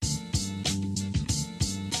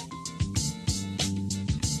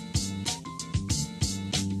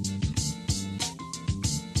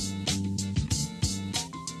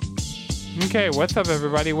Okay, what's up,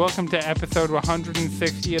 everybody? Welcome to episode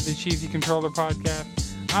 160 of the Cheesy Controller Podcast.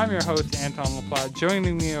 I'm your host, Anton LaPlante.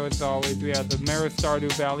 Joining me, as always, we have the Mayor of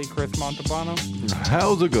Stardew Valley, Chris Montalbano.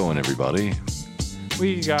 How's it going, everybody?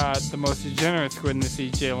 We got the most degenerate squid in the sea,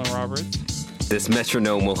 Jalen Roberts. This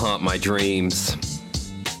metronome will haunt my dreams.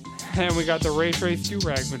 And we got the Ray Trace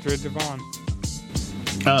Do-Rag, Madrid Devon.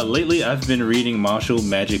 Lately, I've been reading Marshall,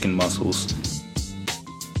 Magic, and Muscles.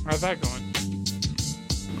 How's that going?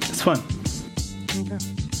 It's fun. Okay.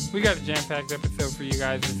 We got a jam-packed episode for you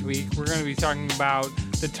guys this week. We're going to be talking about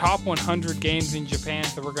the top 100 games in Japan,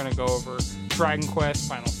 so we're going to go over Dragon Quest,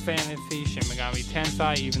 Final Fantasy, Shin Megami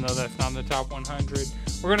Tensei, even though that's not in the top 100.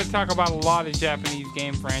 We're going to talk about a lot of Japanese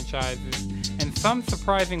game franchises and some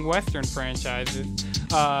surprising Western franchises.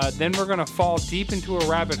 Then we're going to fall deep into a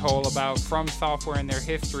rabbit hole about From Software and their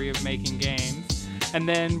history of making games. And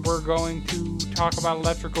then we're going to talk about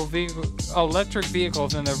electric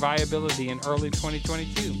vehicles and their viability in early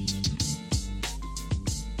 2022.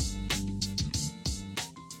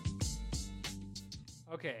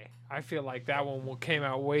 Okay, I feel like that one came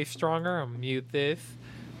out way stronger. I'm gonna mute this.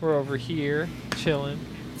 We're over here chilling.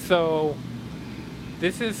 So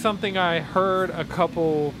this is something I heard a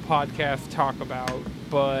couple podcasts talk about,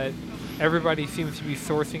 but everybody seems to be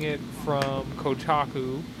sourcing it from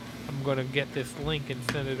Kotaku. I'm going to get this link and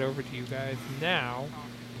send it over to you guys now.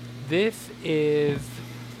 This is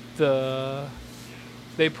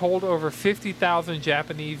they polled over 50,000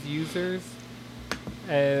 Japanese users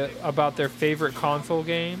about their favorite console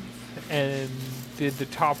games and did the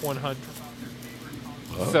top 100.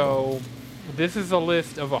 Oh. So this is a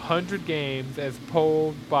list of 100 games as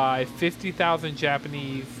polled by 50,000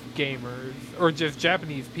 Japanese gamers, or just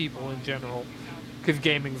Japanese people in general, because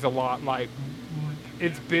gaming's a lot like...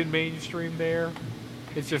 It's been mainstream there.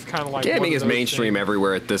 It's just kind of like... Gaming is mainstream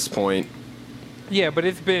everywhere at this point. Yeah, but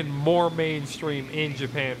it's been more mainstream in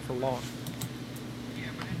Japan for long.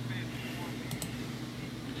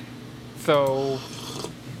 So...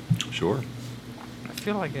 Sure. I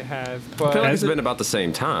feel like it has, but... I feel like it's been about the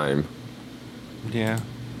same time. Yeah.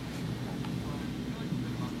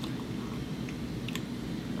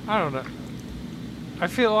 I don't know. I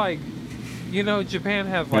feel like... You know, Japan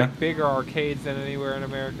has, like, bigger arcades than anywhere in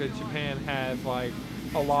America. Japan has, like,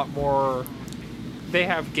 a lot more... They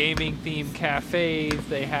have gaming-themed cafes.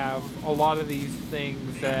 They have a lot of these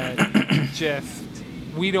things that just...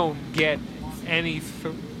 We don't get any...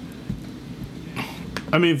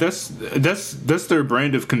 I mean, that's their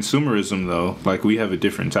brand of consumerism, though. Like, we have a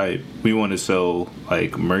different type. We want to sell,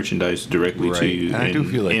 like, merchandise directly to you I do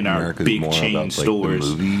feel like in our America's big more chain about, stores.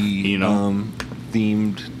 Like, the movie, you know?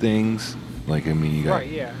 themed things. Like, I mean, you got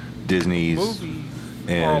Disney's movies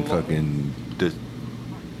and fucking...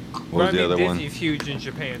 What was the other one? Disney's huge in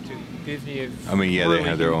Japan, too. Disney is I mean, yeah, really they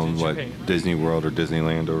have their own, huge in what, Japan. Disney World or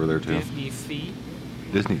Disneyland over there, too. Disney Sea.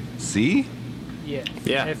 Disney Sea? Yeah.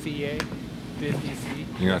 Yeah. SEA. Disney Sea.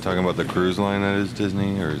 You're not talking about the cruise line that is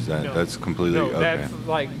Disney? Or is that... No. That's completely... No, okay. that's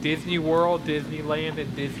like Disney World, Disneyland,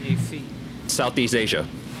 and Disney Sea. Southeast Asia.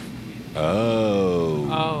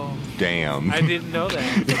 Oh. Damn. I didn't know that.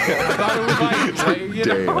 I thought it was like you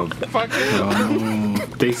know, fucking...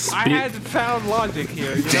 I had sound logic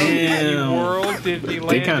here. You know, Disney World, Disneyland,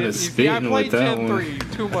 They kind of Disney Sea. I spitting played with that Gen one. 3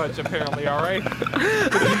 too much, apparently, all right?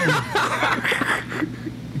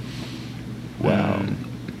 Wow.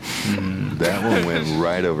 That one went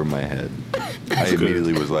right over my head. I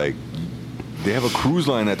immediately was like, they have a cruise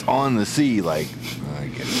line that's on the sea. Like, I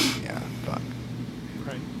get it. Yeah, fuck.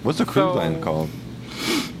 Right. What's the cruise line called?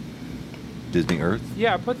 Disney Earth?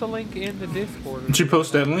 Yeah, I put the link in the Discord. Did you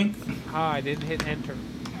post that link? I didn't hit enter.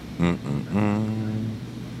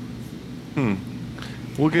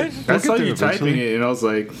 We'll get. I saw you typing it, and I was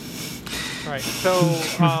like... Right, so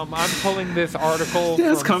I'm pulling this article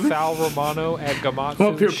it's from coming. Sal Romano at Gamatsu.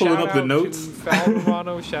 I'm up here pulling Shout up the out notes. to Sal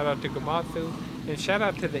Romano, shout out to Gamatsu, and shout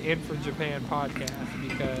out to the In From Japan podcast,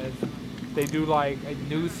 because they do like a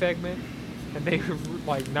news segment, and they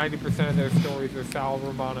like 90% of their stories are Sal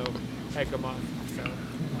Romano at Gamatsu. So.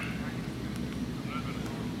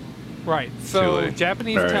 Right, so Chile.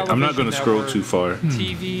 Japanese All right, television I'm not going to scroll network, too far.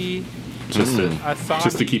 TV. Just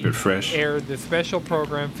Asahi to keep it fresh. Aired the special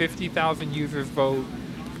program 50,000 users vote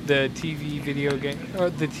the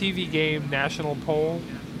TV game national poll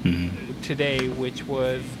today, which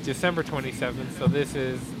was December 27th. So this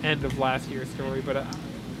is end of last year's story, but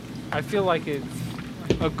I feel like it's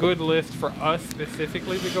a good list for us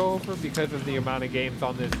specifically to go over because of the amount of games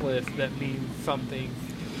on this list that means something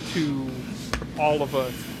to all of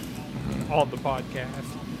us on the podcast.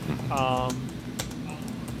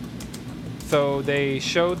 So they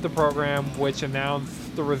showed the program, which announced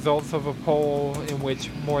announced the results of a poll in which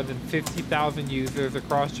more than 50,000 users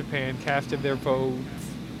across Japan casted their votes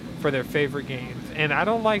for their favorite games. And I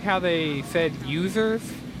don't like how they said users.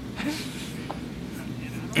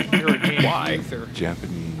 You're a game Why? user.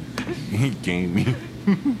 Japanese gaming.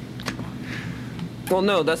 Well,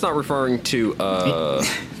 no, that's not referring to.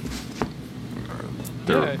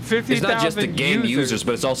 Yeah, 50,000 It's not just the game users,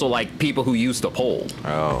 but it's also like people who use the poll.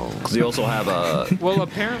 Oh. Because they also have a. Well,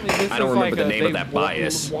 apparently this I don't is remember like the name of that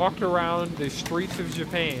bias. Walked around the streets of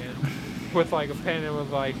Japan with like a pen and was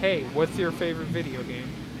like, "Hey, what's your favorite video game?"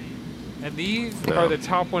 And these are the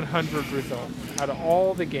top 100 results out of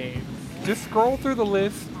all the games. Just scroll through the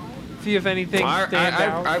list, see if anything stands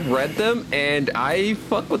out. I've read them, and I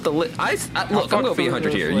fuck with the list. Look, I'm fuck gonna be through 100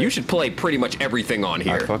 those here. lists. You should play pretty much everything on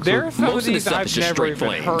here. There are some Most of of the these stuff I've is just never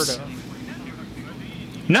straight even heard flames.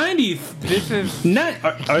 of. 90. This is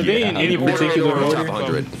Are they in any particular order. order? Top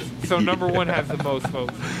 100. So number one has the most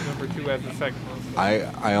votes. Number two has the second most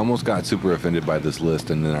votes. I almost got super offended by this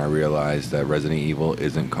list, and then I realized that Resident Evil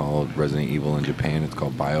isn't called Resident Evil in Japan. It's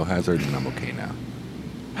called Biohazard, and I'm okay now.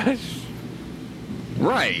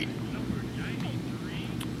 Right.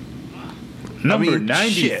 Number shit.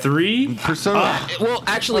 93. Persona. Well,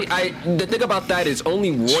 actually, the thing about that is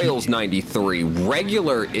only Royals 93.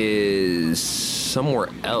 Regular is somewhere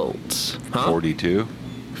else. Huh? 42.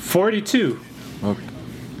 42. Okay.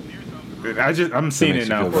 I'm seeing makes it you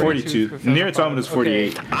now. feel better. 42. Near Automata's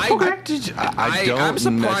 48. I don't I'm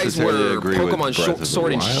surprised necessarily where agree with Pokemon Breath of the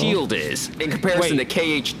Sword and Wild. Shield is in comparison Wait.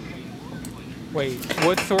 to KH Wait,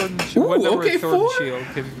 what sword and what number okay, is sword 4? and shield?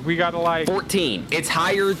 Because we gotta like 14. It's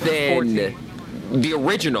higher than 14. the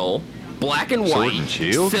original Black and Sword White, and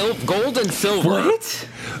Shield? Gold and Silver. What?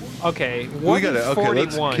 okay. We What gotta. is Okay,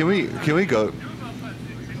 41? can we go?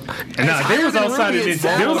 Nah, they was outside of Ruby and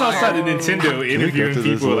They was outside of Sapphire. Nintendo interviewing to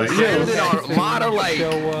this people like, list? Higher yo. than Armada, like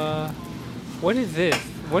So what is this?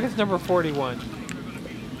 What is number 41?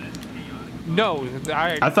 No,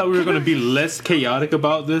 I thought we were gonna be less chaotic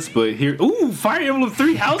about this, but here, ooh, Fire Emblem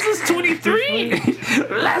 3 Houses 23.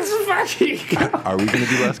 Let's fucking go. Are we going to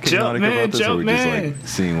be less chaotic man, about this, or are we just Jumpman. like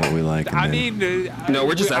seeing what we like? And I then- mean, No,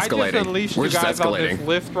 we're just I escalating. just unleashed We're you just guys on this escalating.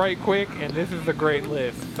 list right quick, and this is a great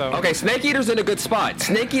list. So okay, Snake Eater's in a good spot.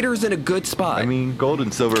 Snake Eater's in a good spot. I mean, gold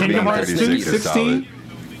and silver Kingdom being Hearts 36 2, is 16? solid.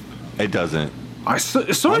 It doesn't. Sword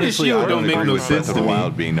and Honestly, Shield I don't make agree no with sense Breath to of the me.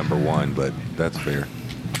 Wild being number one, but that's fair.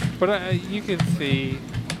 but you can see,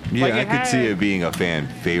 Yeah, Like, I it could see had- it being a fan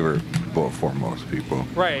favorite for most people.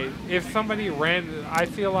 right? If somebody ran, I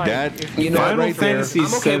feel like That- if You know, Final right there. Fantasy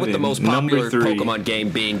I'm okay with the 7, most number popular 3. Pokemon game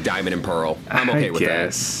being Diamond and Pearl. I'm okay with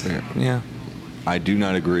guess. Yeah. I do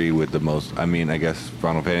not agree with the most. I mean, I guess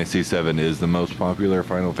Final Fantasy VII is the most popular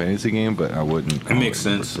Final Fantasy game, but I wouldn't. Call makes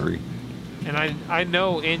number sense. 3. and I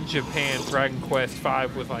know in Japan Dragon Quest V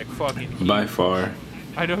was like fucking huge. By far.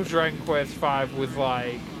 I know Dragon Quest V was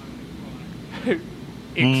like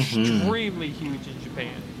Mm-hmm. extremely huge in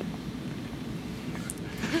Japan.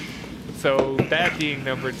 So that being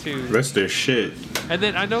number 2. Rest their shit. And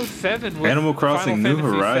then I know 7 was Animal Crossing Final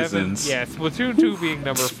New Fantasy Horizons. 7. Yeah, Splatoon 2 being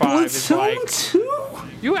number 5 is like, Splatoon 2?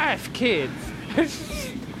 you ask kids.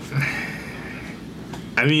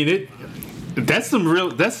 I mean, that's some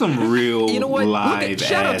real You know what? live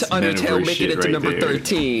Shout out ass to Undertale metaverse making shit it to right number there.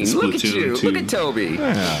 13. Look at Splatoon you. 2. Look at Toby.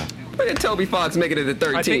 Yeah. Look at Toby Fox making it to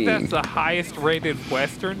 13. I think that's the highest rated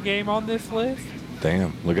Western game on this list.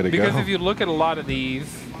 Damn, look at it Because go. if you look at a lot of these,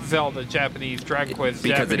 Zelda Japanese, Dragon Quest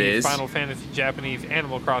Because it Japanese, is. Final Fantasy Japanese,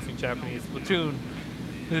 Animal Crossing Japanese, Splatoon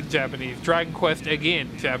Japanese, Dragon Quest again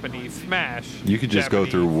Japanese, Smash. You could just go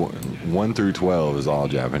Japanese. through 1 through 12 is all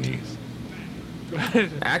Japanese.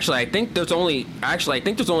 Actually, I think there's only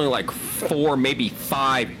like 4, maybe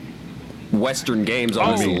 5 Western games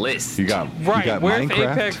on this list. You got Right, you got where's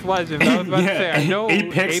Minecraft. Apex Legends? I was about to say, I know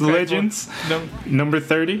Apex Legends. No, Number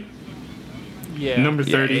 30. yeah. Number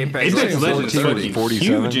 30. Apex Legends Legends is 14, fucking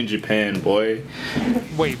 47. huge in Japan, boy.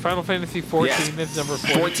 Wait, Final Fantasy 14 Yes. is number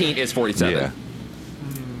 14. 14 is 47. Yeah.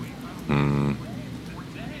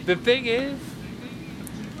 The thing is,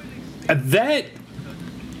 That,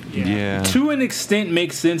 Yeah. to an extent,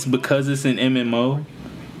 makes sense because it's an MMO.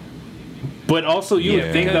 But also, you Yeah.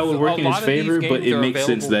 would think that would work in a his lot of these favor, but games it are makes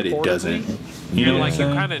sense that available it doesn't. portably. You know what I'm like you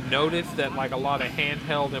saying? kind of notice that like a lot of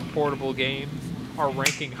handheld and portable games are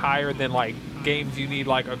ranking higher than like games you need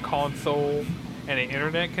like a console and an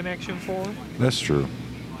internet connection for. That's true.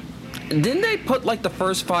 Didn't they put like the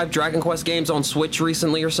first 5 Dragon Quest games on Switch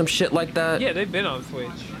recently or some shit like that? Yeah, they've been on Switch.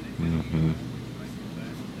 Mm-hmm.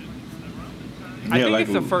 I think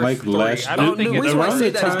it's the first like 3. last, I don't think the it's reason why I around say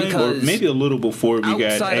the that is time, or because maybe a little before we got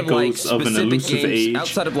outside of like Echoes of an specific Elusive games, Age.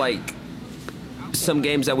 outside of like some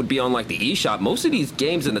games that would be on like the eShop. Most of these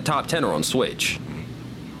games in the top 10 are on Switch.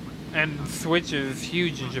 And Switch is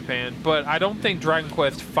huge in Japan, but I don't think Dragon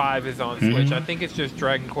Quest V is on Switch. I think it's just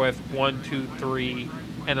Dragon Quest 1, 2, 3,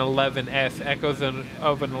 and 11S, Echoes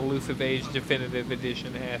of an Elusive Age Definitive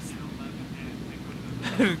Edition S.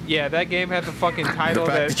 Yeah, that game has a fucking title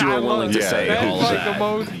The fact that you were willing to say that's all like that. the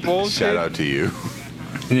most bullshit. Shout out to you.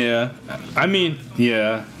 Yeah, I mean,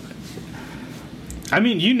 yeah. I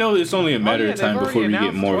mean, you know, it's only a matter yeah, of time they've before we already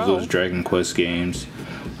get more of announced those Dragon Quest games.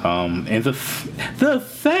 And the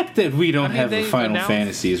fact that we don't have a they've Final announced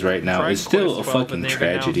Fantasies right now Dragon is still Quest a 12 fucking and they've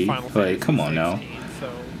tragedy. announced Final Like, come on now. Fantasy 16,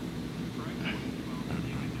 so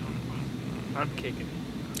I'm kicking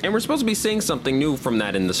it. And we're supposed to be seeing something new from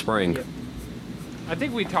that in the spring. Yep. I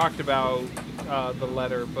think we talked about the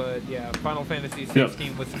letter, but yeah, Final Fantasy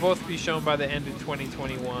 16 was supposed to be shown by the end of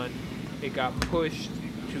 2021. It got pushed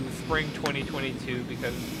to spring 2022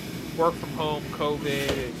 because work from home, COVID,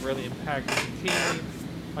 it really impacted the team.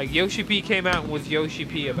 Like Yoshi P came out and was Yoshi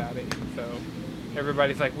P about it, so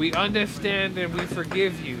everybody's like, we understand and we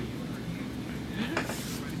forgive you.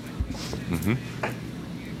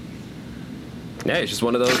 Yeah, it's just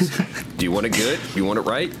one of those. Do you want it good? You want it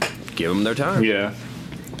right? Give them their time. Yeah.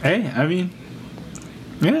 Hey, I mean,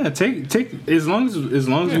 yeah. Take as long as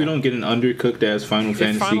we don't get an undercooked ass Final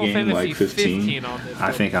Fantasy Final game Fantasy like 15. on this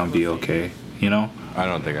I think I'll be okay. You know. I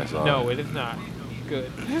don't think I saw No, it. it is not.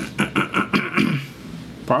 Good.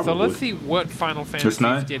 Probably. So let's see what Final Fantasy It's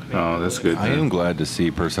not. did make Oh, the that's list. good. I am glad to see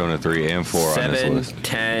Persona 3 and 4 on this 7, list.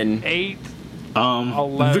 10, 8,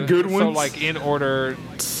 11. The good ones. So like in order,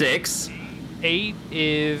 6. 8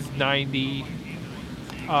 is 90.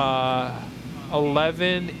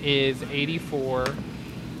 11 is 84.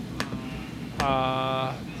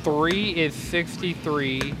 3 is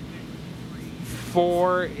 63.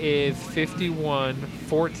 4 is 51.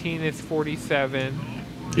 14 is 47.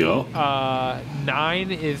 Yo.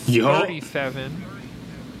 9 is Yo. 37.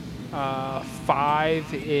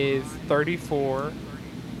 5 is 34.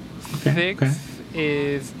 6 okay.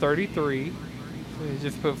 is 33. So you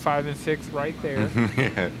just put 5 and 6 right there.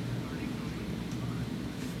 Yeah.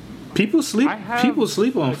 People sleep. I have People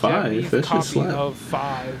sleep on a 5. Japanese That's just copy slap. of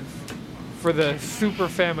 5 for the Super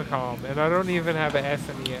Famicom, and I don't even have an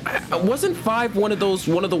SNES. Wasn't 5 one of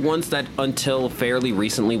the ones that until fairly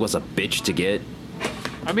recently was a bitch to get?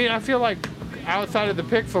 I mean, I feel like outside of the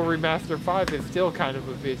Pixel Remaster, 5 is still kind of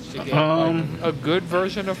a bitch to get. Like a good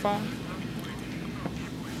version of 5.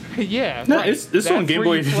 Yeah, No, right. it's That's on Game where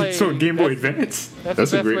Boy. you play- It's on Game Boy that's- Advance. That's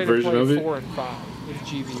That's the a best way great to version play of it. 4 and 5 is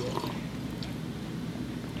GBA.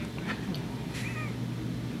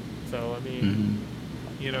 So I mean,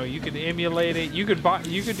 you know, you can emulate it. You could buy.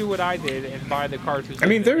 You could do what I did and buy the cartridge. I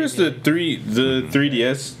mean, and there is the emulate.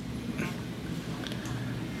 3DS.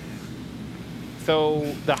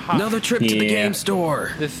 So the Another trip to the Yeah. game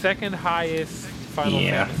store. the second highest Final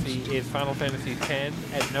Yeah. Fantasy is Final Fantasy X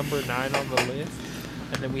at number 9 on the list,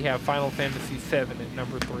 and then we have Final Fantasy VII at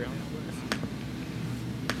number 3 on the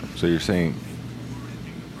list. So you're saying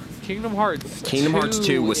Kingdom Hearts. Kingdom Hearts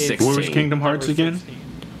 2 was is 16. Where was Kingdom Hearts number again? 16.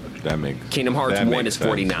 that makes Kingdom Hearts that 1 makes is sense.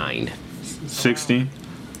 49. 16.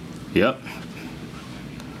 Yep.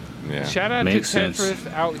 Yeah. Shout out Makes to sense.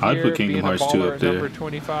 Tetris out I'd here put Kingdom being Hearts a 2 baller up at there. number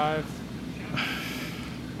 25.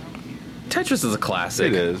 Tetris is a classic.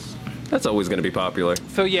 It is. That's always going to be popular.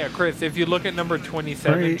 So yeah, Chris, if you look at number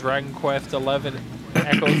 27, Right. Dragon Quest 11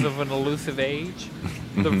 Echoes of an Elusive Age,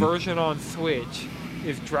 the version on Switch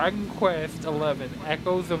is Dragon Quest 11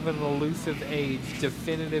 Echoes of an Elusive Age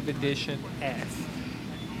Definitive Edition S.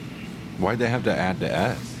 Why'd they have to add the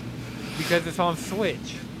S? Because it's on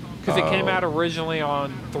Switch. Because it came Oh. out originally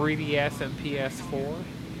on 3DS and PS4.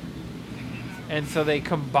 And so they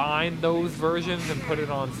combined those versions and put it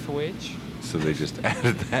on Switch. So they just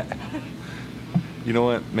added that. You know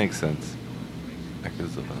what? Makes sense.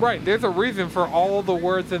 Echoes of a- Right, there's a reason for all the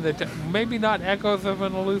words in the maybe not Echoes of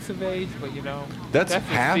an Elusive Age, but you know. That's the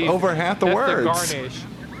half- season. over half the that's words. The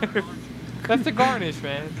garnish. That's the garnish,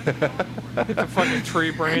 man. It's a fucking tree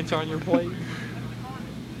branch on your plate.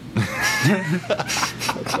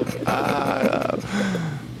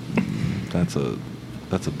 That's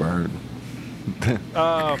a bird.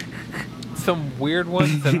 Some weird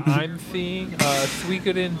ones that I'm seeing.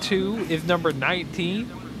 Suikoden 2 is number 19.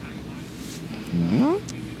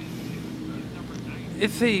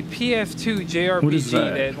 It's a PS2 JRPG What is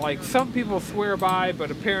that? like some people swear by, but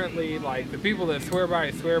apparently like the people that swear by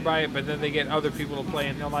it, but then they get other people to play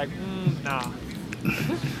and they're like, nah.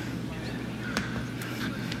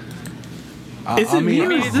 Is it me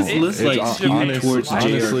or is this it's- list it's like Japan. skewed towards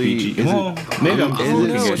Honestly, JRPG? is it- Well, maybe I'm is just it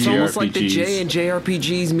looking no, at it's almost like the JRPGs. J and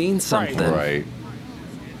JRPGs mean something. Right.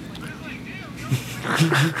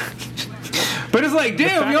 But it's like,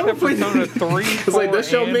 damn, y'all play Persona 3, It's like, that's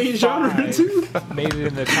your and main genre, 5 too? Made it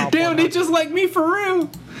in the top Damn, they 100. just like me for real.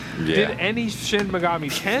 Yeah. Did any Shin Megami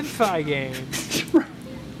Tensei game?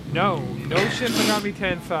 No Shin Megami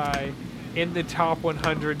Tensei in the top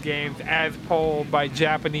 100 games as polled by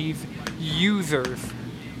Japanese users.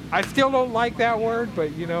 I still don't like that word,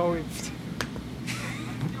 but you know, it's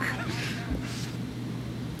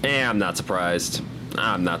I'm not surprised.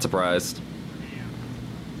 I'm not surprised.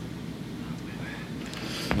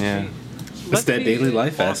 Yeah. It's that daily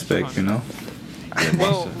life aspect, you know?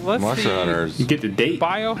 Well, let's Monster see. Hunters. You get the date.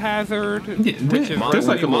 Biohazard, Yeah, which is there's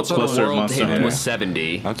like a little Monster Hunter cluster of World Monster hit Hunter. was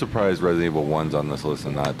 70. I'm surprised Resident Evil 1's on this list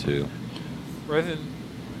and not 2. Resident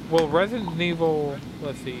Evil.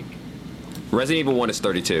 Let's see. Resident Evil 1 is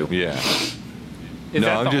 32. Yeah. Is No,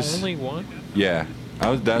 that I'm the just- only one? Yeah.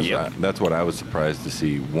 Yep. That's what I was surprised to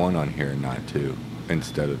see 1 on here and not 2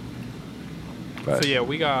 instead of. But So yeah,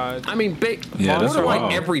 we got I mean, Yeah, that's borderline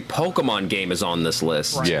wild. every Pokemon game is on this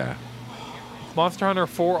list. Right. yeah. Monster Hunter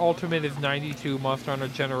 4 Ultimate is 92. Monster Hunter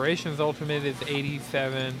Generations Ultimate is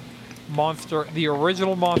 87. The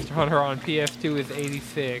original Monster Hunter on PS2 is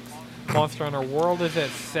 86. Monster Hunter World is at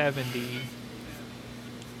 70.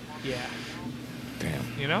 Yeah, Damn.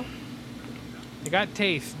 you know? They got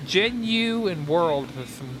taste. Gen U and World are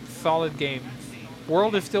some solid games.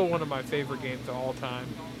 World is still one of my favorite games of all time,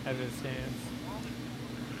 as it stands.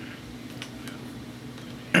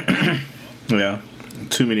 Yeah.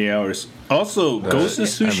 Too many hours. Also, Ghost of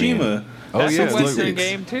Tsushima. Oh That's yeah. a Western look,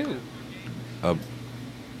 game, too. All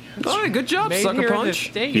right, good job, Made Sucker here in the Punch.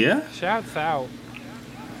 States. Yeah? Shouts out.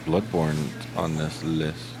 Bloodborne on this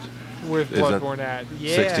list. Where's Is that Bloodborne at?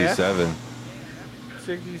 Yeah. 67.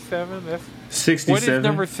 67? That's 67. What is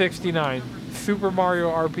number 69? Super Mario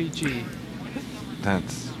RPG.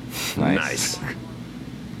 That's nice.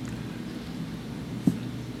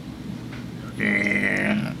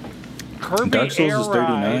 Yeah. Kirby Dark Souls Air is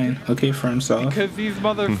Ride, 39. Okay, FromSoft. because these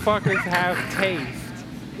motherfuckers have taste,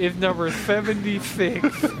 is number 76.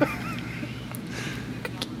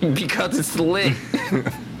 Because it's lit.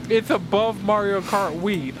 It's above Mario Kart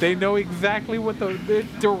Wii. They know exactly what they're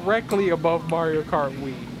directly above Mario Kart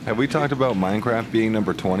Wii. Have we talked about Minecraft being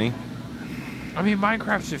number 20? I mean,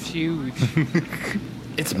 Minecraft's just huge.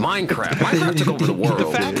 It's Minecraft. Minecraft took over the world. The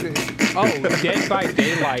fact that, Dead by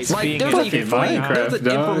Daylight Like, being there's, at a, Fucking 59. Minecraft. there's an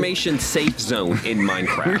dog. information safe zone in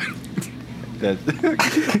Minecraft. That.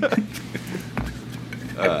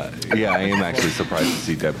 Yeah, I am actually surprised to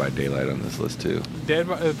see Dead by Daylight on this list too.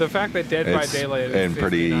 The fact that Dead by It's- Daylight is and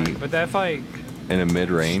pretty- 59, but that's like In a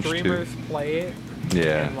mid-range too. streamers play it,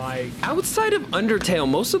 Yeah. and like Outside of Undertale,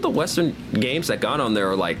 most of the Western games that got on there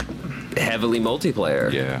are like heavily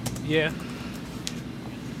multiplayer. Yeah. yeah,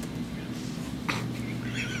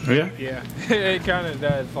 Yeah. it kind of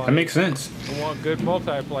does. Like, That makes sense. I want good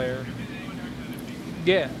multiplayer.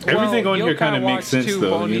 Yeah, Everything well, on here Yokai kinda makes Watch sense, 2, though,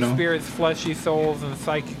 Bony you know? Spirits, Fleshy Souls, and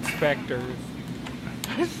Psychic Specters.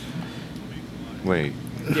 Wait.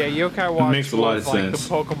 Yeah, Yokai Watch makes a lot was of like sense.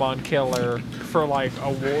 the Pokemon killer for like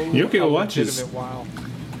a Yokai Watch is- legitimate while.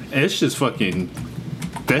 It's just fucking.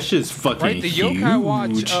 That's just fucking Right, the huge. Yokai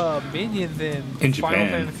Watch minions in In Final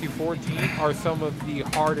Japan. Fantasy XIV are some of the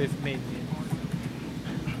hardest minions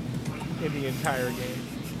in the entire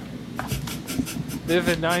game. There's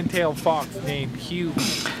a nine-tailed fox named Hugh.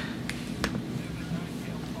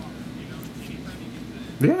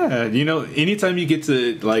 Yeah, you know, anytime you get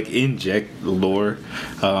to like inject lore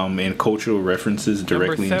and cultural references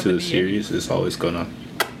directly into the 78. series, it's always gonna.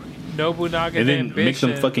 Nobunaga's And then Ambition. make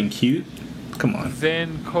them fucking cute. Come on.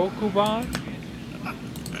 Zen Kokuban.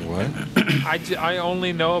 What? I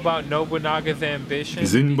only know about Nobunaga's Ambition.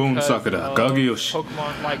 Zenbone because Sakura, of Gageyoshi.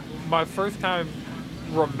 Pokemon. Like my first time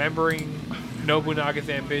remembering Nobunaga's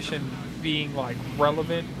Ambition being like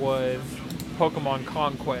relevant was Pokemon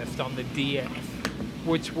Conquest on the DS,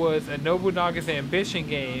 which was a Nobunaga's Ambition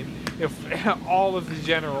game if all of the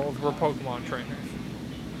generals were Pokemon trainers.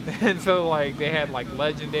 And so like they had like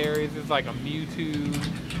legendaries, it's like a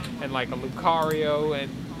Mewtwo and like a Lucario, and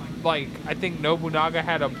like I think Nobunaga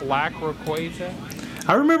had a black Rayquaza.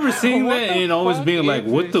 I remember seeing What that the and always fuck being like,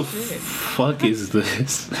 is "What the this shit?" fuck is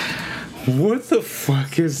this? What the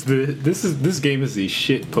fuck is this? This game is a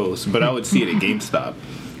shit post." But I would see it at GameStop.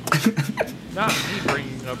 Not me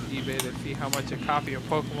bringing up eBay to see how much a copy of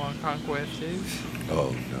Pokemon Conquest is.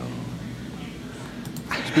 Oh no.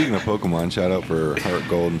 Speaking of Pokemon, shout out for Heart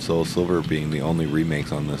Gold and Soul Silver being the only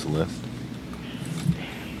remakes on this list.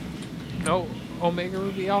 No, Omega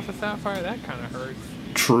Ruby Alpha Sapphire, that kind of hurts.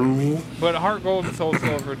 True. But Heart Gold and Soul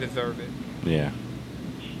Silver deserve it. Yeah.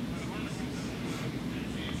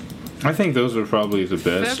 I think those are probably the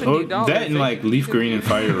best. Oh, $70 that and like leaf green and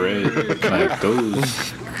fire red, like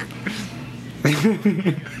those.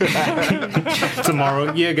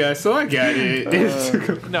 Tomorrow, yeah, guys. So I got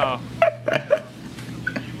it. No.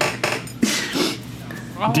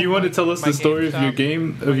 Do you want to tell us the story of your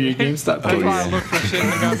GameStop? That's why I looked for shit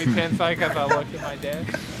that got me Tensai because I looked at my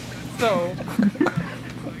desk. So,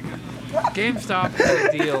 GameStop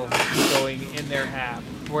had a deal going in their app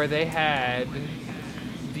where they had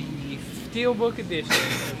the Steelbook edition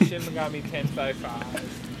of Shin Megami Tensei 5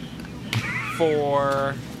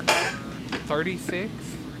 for $36.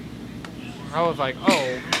 I was like,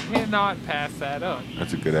 oh, cannot pass that up.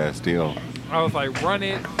 That's a good ass deal. I was like, run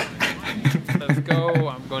it. Let's go.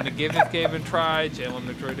 I'm going to give this game a try. Jalen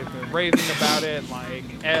Madrid has been raving about it. Like,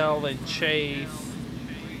 Elle and Chase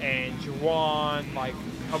and Juwan. Like,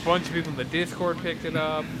 a bunch of people in the Discord picked it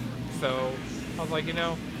up. So, I was like,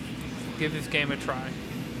 give this game a try.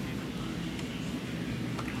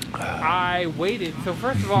 I waited. So,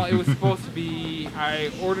 first of all, it was supposed to be...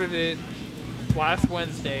 I ordered it last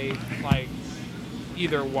Wednesday, like,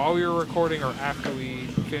 either while we were recording or after we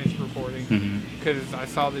finished recording, because I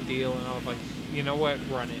saw the deal and I was like, you know what,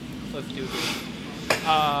 run it. Let's do this.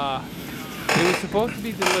 It was supposed to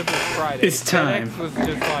be delivered Friday. It's time. FedEx was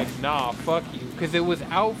just like, nah, fuck you, because it was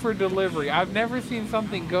out for delivery. I've never seen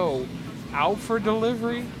something go out for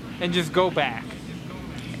delivery and just go back.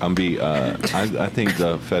 I think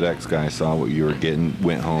the FedEx guy saw what you were getting,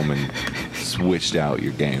 went home and switched out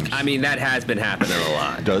your games. I mean, that has been happening a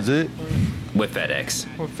lot Does it? with FedEx.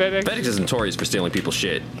 With FedEx, FedEx is notorious for stealing people's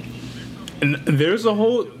shit. And there's a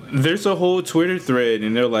whole Twitter thread,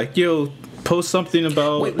 and they're like, "Yo, post something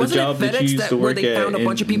about Wait, a wasn't it job that FedEx you used that to where work they at." found a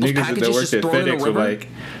bunch of and people's niggas that packages worked just at thrown in the FedEx were river? like,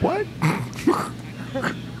 What?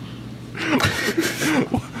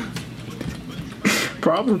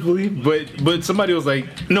 probably, but somebody was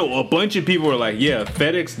like, no, a bunch of people were like, yeah,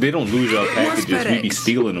 FedEx, they don't lose our packages, we be FedEx?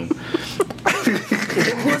 stealing them.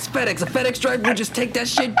 It was FedEx. A FedEx driver would just take that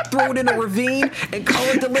shit, throw it in a ravine, and call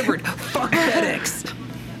it delivered. Fuck FedEx.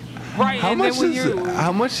 right? How and much then when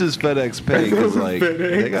how much does FedEx pay? Because like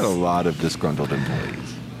they got a lot of disgruntled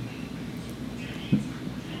employees.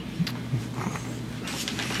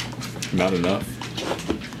 Not enough.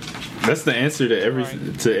 That's the answer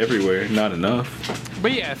to everywhere. Not enough.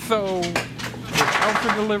 But yeah, so it's out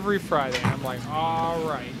for delivery Friday. I'm like, all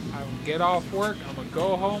right, I'm gonna get off work. I'm gonna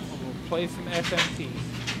go home. I'm gonna play some FMT.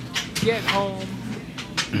 Get home.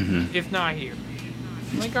 It's not here.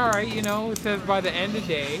 I'm like, all right, it says by the end of the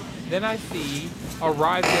day. Then I see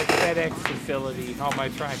arrived at FedEx facility on my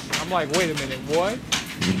tracking. I'm like, wait a minute, what?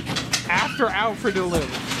 After out for delivery.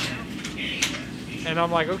 And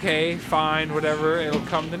I'm like, okay, fine, whatever. It'll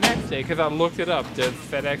come the next day. Because I looked it up. Does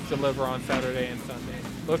FedEx deliver on Saturday and Sunday?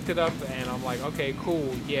 Looked it up, and I'm like, okay,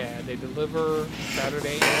 cool. Yeah, they deliver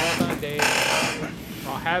Saturday and Sunday.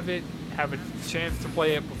 I'll have a chance to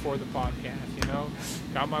play it before the podcast,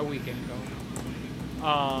 Got my weekend going.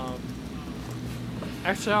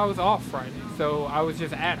 Actually, I was off Friday. So I was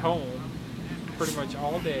just at home pretty much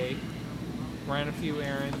all day. Ran a few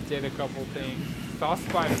errands, did a couple things. Saw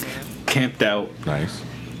Spider-Man. Camped out. Nice.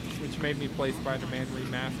 Which made me play Spider-Man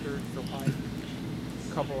Remastered for like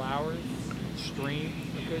a couple hours. Stream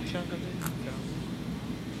a good chunk of it.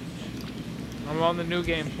 So. I'm on the New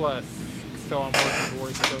Game Plus, so I'm working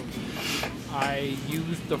towards it. I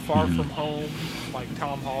used the Far From Home, like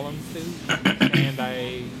Tom Holland suit, and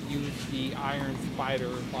I used the Iron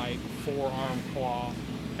Spider, like forearm claw,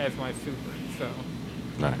 as my super. So.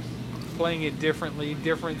 Nice. Playing it differently,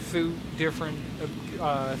 different suit, different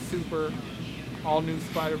super, all new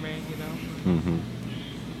Spider-Man,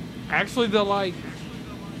 Actually, the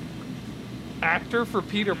actor for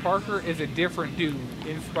Peter Parker is a different dude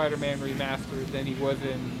in Spider-Man Remastered than he was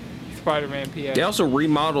in Spider-Man PS. They also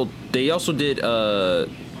remodeled. They also did.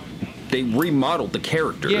 They remodeled the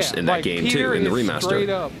characters in that game Peter too in the is remaster. Straight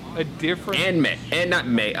up a different.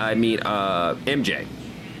 MJ.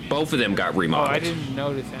 Both of them got Oh, remodeled. I didn't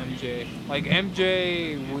notice MJ. Like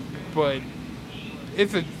MJ, but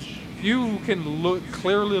you can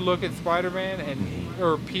clearly look at Spider-Man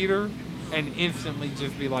or Peter and instantly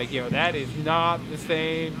just be like, yo, that is not the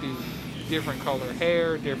same dude. Different color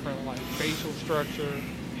hair, different facial structure,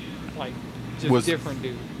 different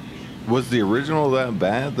dude. Was the original that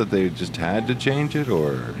bad that they just had to change it,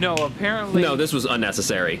 or? No, apparently. No, this was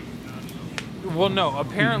unnecessary. Well, no,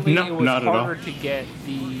 apparently No, it was not at all. harder to get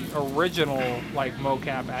the original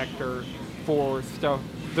mocap actor for stuff.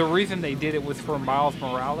 The reason they did it was for Miles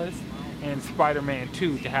Morales and Spider-Man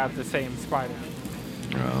 2 to have the same Spider-Man.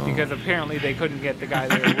 Oh. because apparently they couldn't get the guy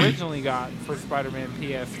they originally got for Spider-Man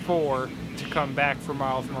PS4 to come back for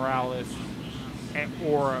Miles Morales, and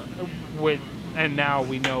now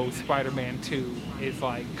we know Spider-Man 2 is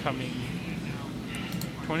like coming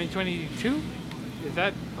 2022. Is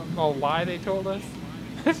that a lie they told us?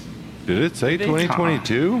 Did it say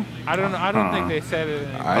 2022? I don't know. I don't think they said it.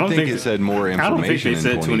 I think it said more information. I don't think they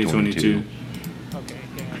said 2022. Okay,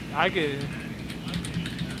 yeah. I could.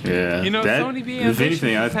 Yeah. You know, that, Sony being if ambitious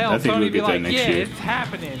anything, as hell. I think Sony we'll be get like, that next yeah, year. it's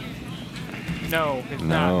happening. No, it's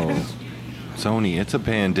No. not. Sony, it's a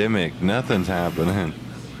pandemic. Nothing's happening.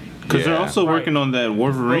 Because they're also Right. working on that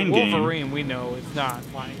Wolverine But game. Wolverine, we know it's not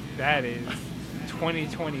like that is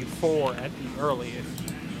 2024 at the earliest.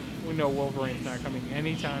 We know Wolverine's not coming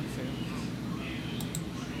anytime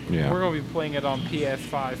soon. Yeah. We're gonna be playing it on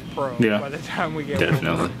PS5 Pro Yeah. by the time we get Definitely.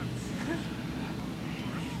 Wolverine.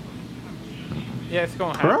 Yeah, it's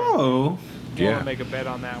gonna happen. Bro. You Yeah. wanna make a bet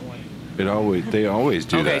on that one? They always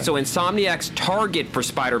do Okay, that. so Insomniac's target for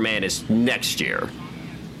Spider-Man is next year.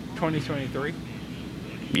 2023.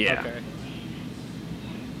 Yeah. Okay.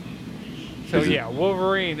 So Is it- yeah,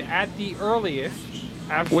 Wolverine at the earliest.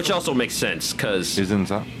 Absolutely. Which also makes sense because Isn't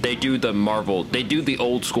that? they do the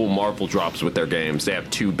old school Marvel drops with their games. They have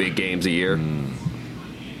 2 big games a year.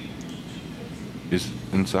 Is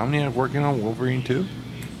Insomniac working on Wolverine too?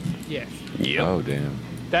 Yes. Yep. Oh damn.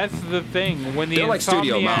 That's the thing. When the They're like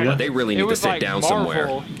Studio Insomniac- Mama. They really it need to was sit like down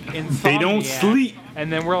Marvel, They don't Insomniac, sleep.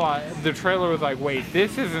 And then we're like, the trailer was like, wait,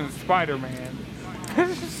 this isn't Spider-Man.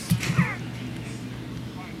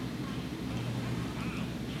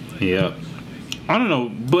 Yeah. I don't know,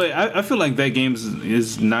 but I feel like that game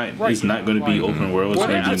is not Right. going to be Like, open world. It's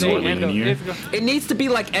going Whatever to be they more end up, linear. it's go- It needs to be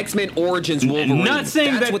like X-Men Origins Wolverine. Not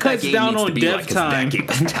saying That's that what cuts game down needs to on be dev like, 'cause time. That game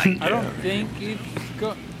is tight. I don't think it's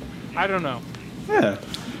go. I don't know. Yeah.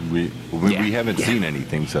 We Yeah. haven't seen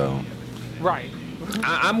anything, so Right.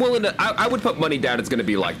 I'm willing to. I would put money down. It's going to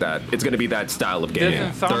be like that. It's going to be that style of game.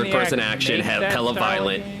 Does Insomniac Third-person action, make that hella style of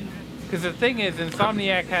violent. game? Because the thing is,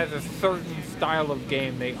 Insomniac has a certain style of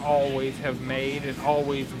game they always have made and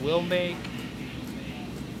always will make.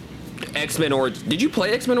 X-Men Origins. Did you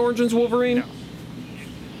play X-Men Origins Wolverine? No.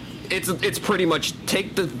 It's pretty much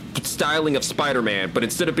take the styling of Spider-Man, but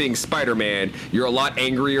instead of being Spider-Man, you're a lot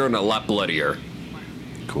angrier and a lot bloodier.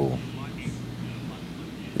 cool.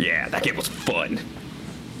 Yeah, that game was fun.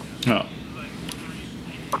 Oh.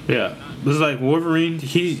 Yeah. This is like Wolverine.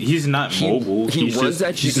 He's not mobile. he he's runs just,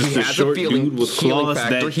 at you. He's just He a has a short feeling- dude with healing claws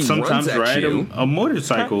factor. that He sometimes runs at ride you. a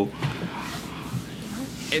motorcycle.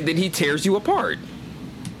 And then he tears you apart.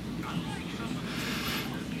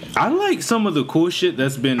 I like some of the cool shit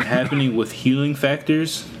that's been happening with healing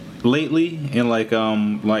factors lately in like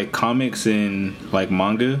comics and like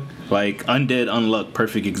manga. Like Undead Unluck,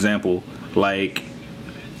 perfect example. Like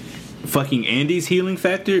fucking Andy's healing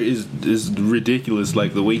factor is ridiculous.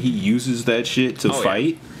 Like the way he uses that shit to Oh, yeah.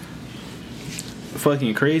 fight.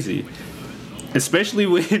 Fucking crazy. Especially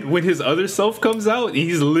when his other self comes out and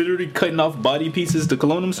he's literally cutting off body pieces to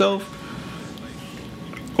clone himself.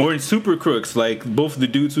 Or in Super Crooks, like both the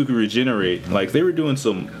dudes who can regenerate, like they were doing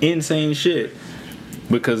some insane shit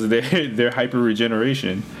because of their hyper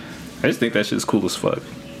regeneration. I just think that shit's cool as fuck.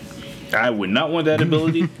 I would not want that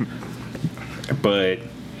ability, but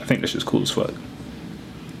I think that shit's cool as fuck.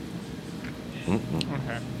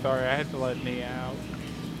 Okay. Sorry, I had to let me out.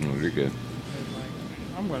 Oh, you're good. It's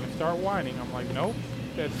like, I'm going to start whining. I'm like, nope,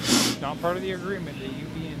 that's not part of the agreement that you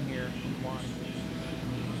be in here and whine.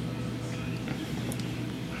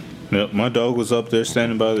 Yep, my dog was up there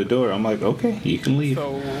standing by the door. I'm like, okay, you can leave.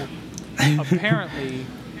 So apparently,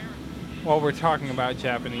 while we're talking about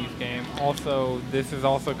Japanese game, also this is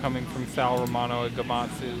also coming from Sal Romano at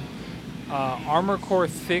Gamatsu. Armor Core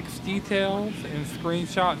 6 details and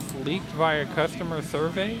screenshots leaked via customer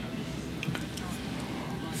survey.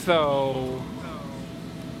 So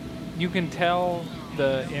you can tell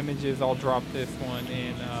the images. I'll drop this one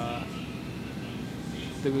in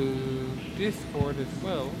the Discord as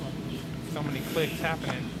well. So many clicks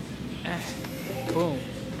happening. Boom.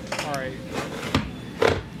 All right.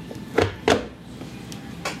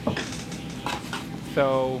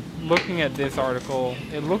 So, looking at this article,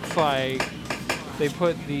 it looks like they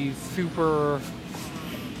put these super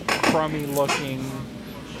crummy looking,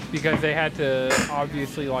 because they had to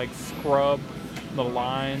obviously like scrub the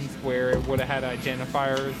lines where it would have had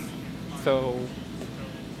identifiers. So,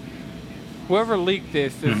 whoever leaked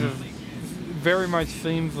this is very much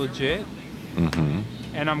seems legit.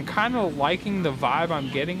 And I'm kind of liking the vibe I'm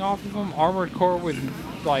getting off of them. Armored Core was,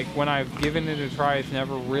 like, when I've given it a try, it's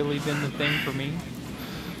never really been the thing for me.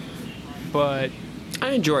 But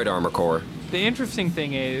I enjoyed Armor Core. the interesting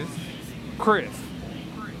thing is, Chris,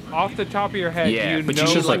 off the top of your head, Yeah, do you but know you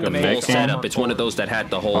should like like who the a full makes mech setup. Armored It's one of Core? those that had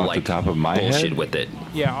the whole Off the like top of my bullshit head? with it.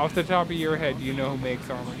 Yeah, off the top of your head, do you know who makes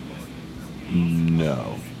Armored Core?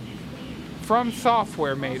 No. From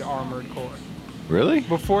Software made Armored Core Really?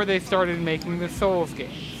 before they started making the Souls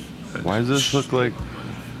games. Why does this look like?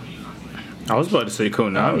 I was about to say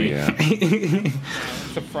Konami. Oh yeah.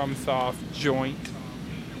 It's a FromSoft joint.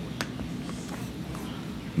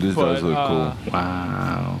 This But, does look cool.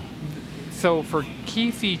 Wow. So for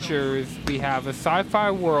key features, we have a sci-fi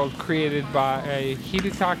world created by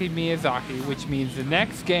Hidetaka Miyazaki, which means the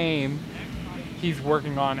next game he's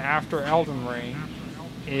working on after Elden Ring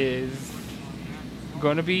is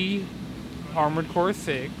going to be Armored Core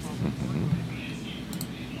 6.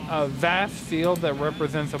 A vast field that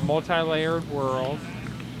represents a multi-layered world.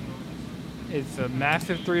 It's a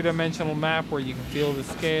massive three-dimensional map where you can feel the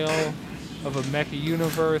scale of a mecha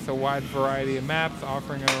universe, a wide variety of maps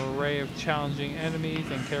offering an array of challenging enemies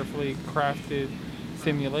and carefully crafted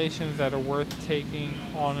simulations that are worth taking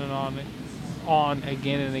on and on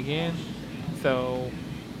again and again. So,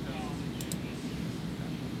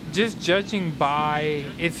 just judging by,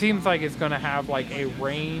 it seems like it's going to have like a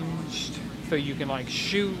ranged, so you can like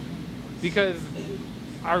shoot, because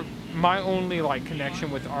my only like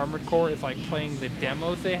connection with Armored Core is like playing the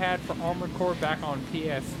demos they had for Armored Core back on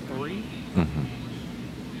PS3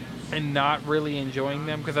 and not really enjoying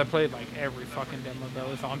them, because I played like every fucking demo that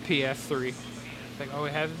was on PS3. It's like, oh,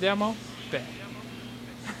 it has a demo? Bet.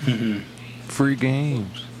 Free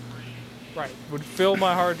games. Right. Would fill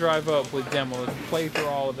my hard drive up with demos, play through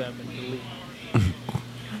all of them, and delete.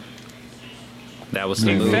 That was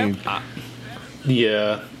the move. Except-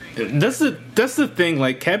 Yeah, that's the thing.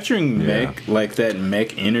 Like capturing mech, like that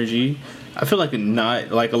mech energy. I feel like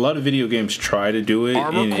not like a lot of video games try to do it,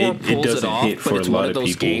 Armored and Core it pulls doesn't it off, hit but for a it's lot one of of those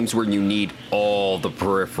people. games where you need all the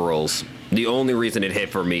peripherals. The only reason it hit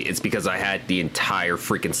for me is because I had the entire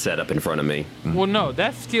freaking setup in front of me. Well, no,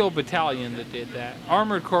 that's Steel Battalion that did that.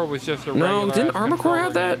 Armored Core was just a regular. No, didn't Armored Core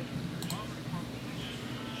have that?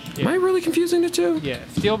 Am I really confusing the two? Yeah,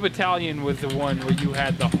 Steel Battalion was the one where you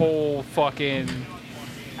had the whole fucking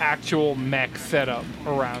actual mech setup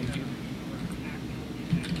around you.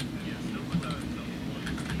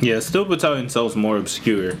 Yeah, Steel Battalion sounds more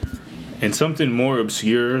obscure, and something more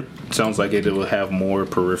obscure sounds like it will have more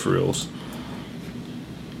peripherals.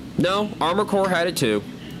 No, Armored Core had it too.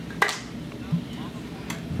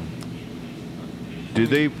 Do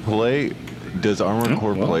they play? Does Armored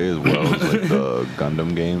Core well. play as well as like the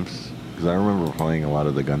Gundam games? Because I remember playing a lot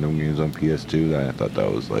of the Gundam games on PS2. That I thought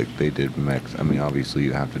that was like they did mechs. I mean, obviously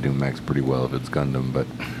you have to do mechs pretty well if it's Gundam, but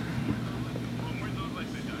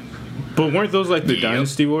But weren't those like the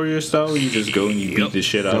Dynasty Warrior style? Where you just go and you beat the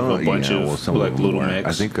shit out of a bunch of some like them little weren't.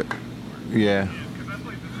 mechs? I think, yeah.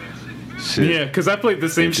 Shit. Yeah, because I played the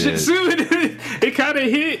same It shit did. too. It kind of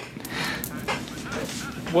hit,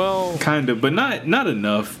 Well, kind of, but not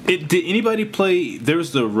enough. Did anybody play? There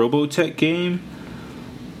was the Robotech game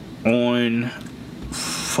on.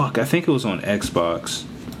 Fuck, I think it was on Xbox,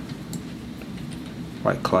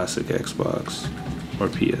 like classic Xbox or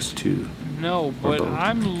PS2. no, but both.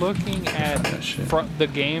 I'm looking at That shit. the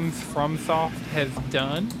games FromSoft has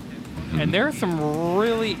done, and there are some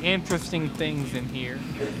really interesting things in here.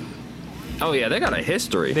 Oh yeah, they got a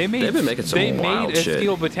history. They've been making some they wild made a shit.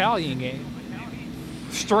 Steel Battalion game,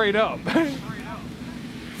 straight up,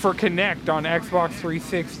 for Kinect on Xbox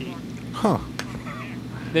 360. Huh.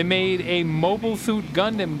 They made a Mobile Suit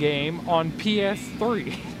Gundam game on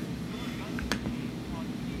PS3.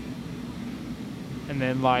 And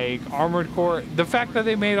then, like, Armored Core. The fact that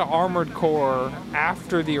they made an Armored Core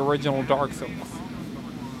after the original Dark Souls.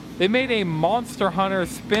 They made a Monster Hunter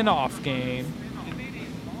spin off game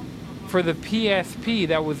for the PSP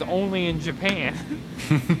that was only in Japan.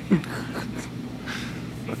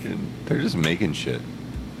 Fucking, they're just making shit.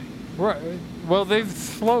 Right. Well, they've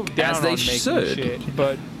slowed down As they on making should. shit,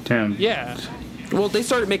 but Damn. yeah. Well, they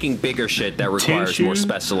started making bigger shit that requires more Tenshu?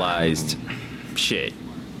 specialized shit.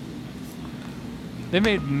 They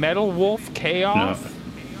made Metal Wolf Chaos. No.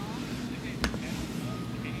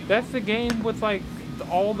 That's the game with like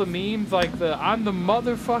all the memes, like the "I'm the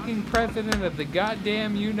motherfucking president of the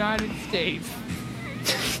goddamn United States."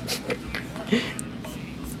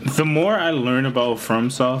 The more I learn about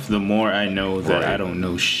FromSoft, the more I know that Right. I don't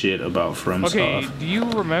know shit about FromSoft. Okay, do you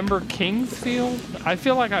remember Kingsfield? I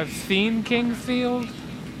feel like I've seen Kingsfield,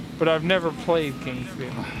 but I've never played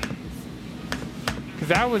Kingsfield. Because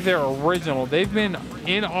that was their original. They've been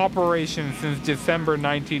in operation since December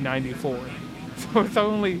 1994. So it's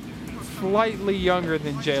only slightly younger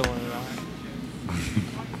than Jalen and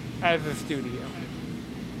I. as a studio.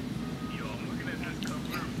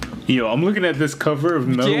 Yo, I'm looking at this cover of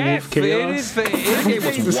Metal Wolf Chaos. It is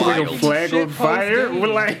was It's like a wild. flag on fire. We're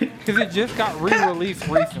like, because it just got re-released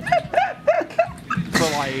recently for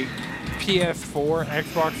like PS4,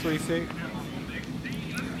 Xbox 360.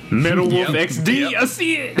 Metal Wolf Yep. XD. Yep. I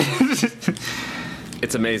see it.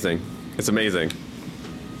 It's amazing. It's amazing.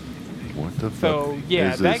 What the fuck? So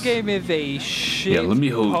yeah, is that this? game is a shit. Yeah, let me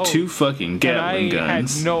hold post. 2 fucking Gatling And I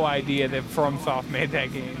guns. had no idea that FromSoft made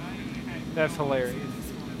that game. That's hilarious.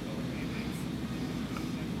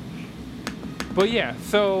 But yeah,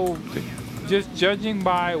 so just judging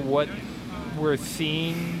by what we're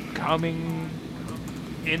seeing coming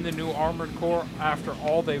in the new Armored Core after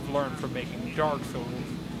all they've learned from making Dark Souls,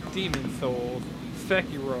 Demon Souls,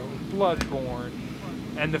 Sekiro, Bloodborne,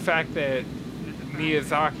 and the fact that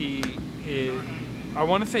Miyazaki is, I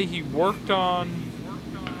want to say he worked on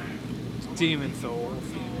Demon Souls,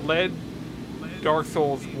 led Dark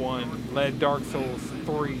Souls 1, led Dark Souls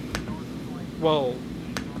 3, well,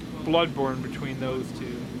 Bloodborne between those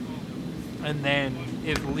two, and then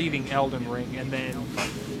is leading Elden Ring, and then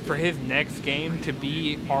for his next game to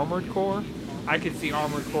be Armored Core, I could see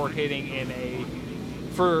Armored Core hitting in a,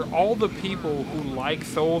 for all the people who like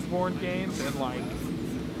Soulsborne games and like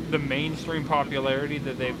the mainstream popularity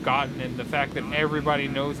that they've gotten and the fact that everybody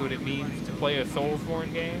knows what it means to play a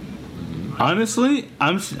Soulsborne game. Honestly,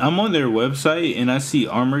 I'm on their website and I see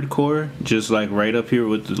Armored Core just like right up here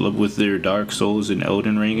with their Dark Souls and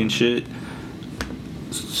Elden Ring and shit.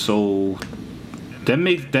 So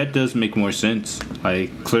that does make more sense.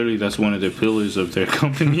 Like clearly that's one of the pillars of their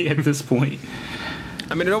company at this point.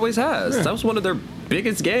 I mean, it always has. That was one of their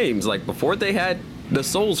biggest games. Like before they had the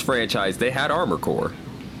Souls franchise, they had Armored Core.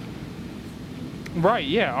 Right,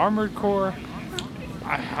 yeah, Armored Core.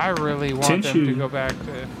 I really want them to Tenchu. go back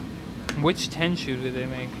to... Which Tenchu did they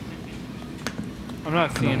make? I'm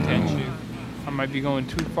not seeing Tenchu. I might be going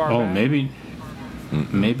too far Oh, back.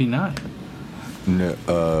 maybe not.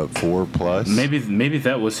 No, 4 plus. Maybe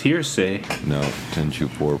that was hearsay. No, Tenchu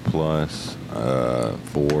 4 plus.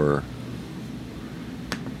 4.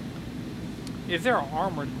 Is there an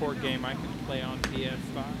Armored Core game I can play on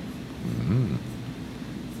PS5? Mm-hmm.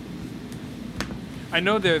 I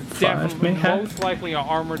know there's 5 definitely mayhap? most likely an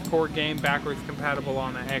Armored Core game backwards compatible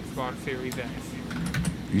on the Xbox Series X.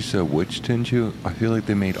 You said which Tenchu? I feel like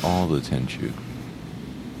they made all the Tenchu.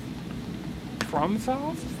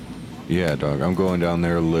 FromSoft? Yeah, dog. I'm going down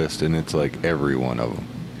their list, and it's like every one of them.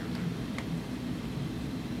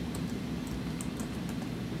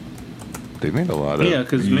 They made a lot of... Yeah,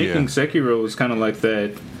 because making Sekiro is kind of like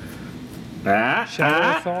that.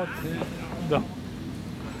 Shadow Assault? The And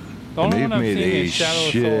only they've one I've made seen a is Shadow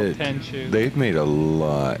shit. Assault Tenchu. They've made a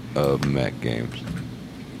lot of mech games.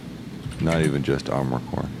 Not even just Armored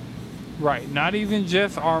Core. Right, not even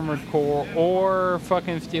just Armored Core or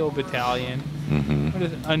fucking Steel Battalion. Mm-hmm. What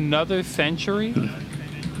is it, Another Century?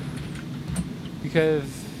 Because,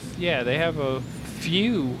 yeah, they have a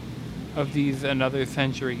few of these Another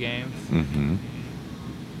Century games. Mm-hmm.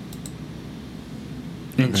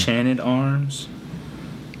 Enchanted Arms.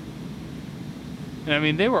 And I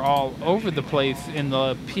mean, they were all over the place in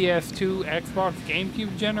the PS2, Xbox,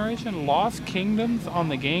 GameCube generation. Lost Kingdoms on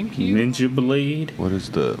the GameCube. Ninja Blade. What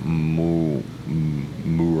is the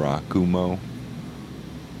Murakumo?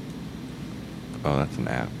 Oh, that's an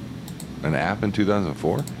app. An app in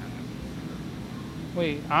 2004?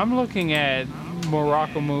 Wait, I'm looking at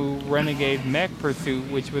Murakumo Renegade Mech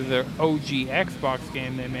Pursuit, which was their OG Xbox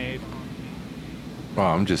game they made. Oh,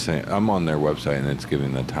 I'm just saying. I'm on their website, and it's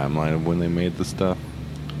giving the timeline of when they made the stuff.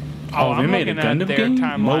 Oh, they I'm made a looking at Gundam their game?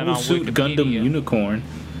 timeline Mobile on Suit Gundam Wikipedia. Unicorn.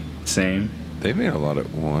 Same. They made a lot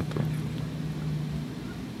of... What the...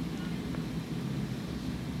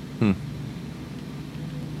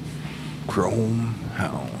 Chrome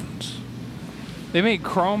Hounds. They made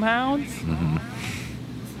Chrome Hounds? Mm-hmm.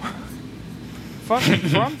 Fucking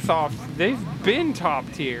FromSoft, they've been top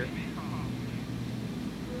tier.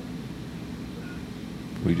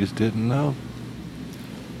 We just didn't know.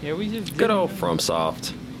 Yeah, we just Good did old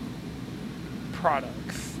FromSoft.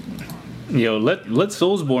 products. Yo, let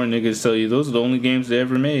Soulsborne niggas tell you those are the only games they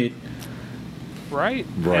ever made. Right?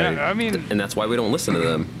 Right. And I mean, And that's why we don't listen to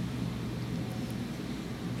them.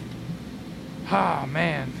 ah,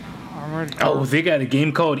 man. Armored Oh, Core. they got a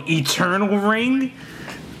game called Eternal Ring?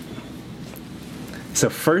 It's a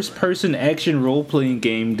first-person action role-playing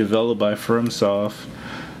game developed by FromSoft.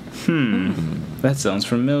 That sounds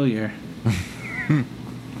familiar.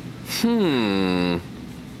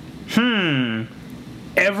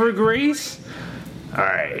 Evergrace?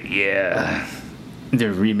 Alright, yeah.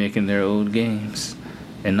 They're remaking their old games.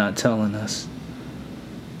 and not telling us.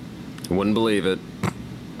 Wouldn't believe it.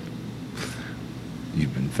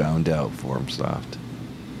 You've been found out, Formsoft.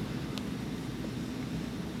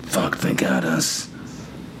 Fuck, they got us.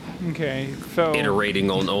 Okay, so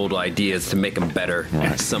Iterating on old ideas to make them better.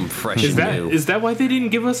 Some fresh and new. Is that why they didn't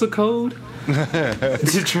give us a code? try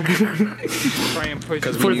and push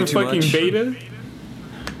Because it. we For knew the too fucking much. beta?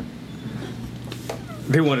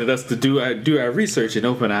 They wanted us to do our research and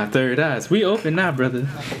open our third eyes. We open now, brother.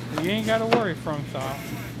 You ain't gotta worry, FromSoft.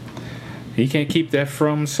 He can't keep that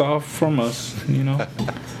from soft from us, you know.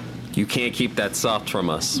 You can't keep that soft from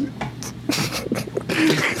us.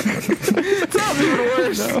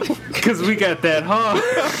 Cause we got that hard.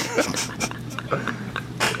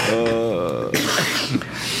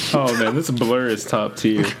 Oh man, this Blur is top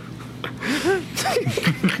tier.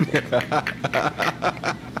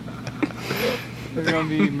 It's gonna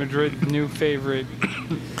be Madrid's new favorite.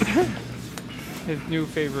 His new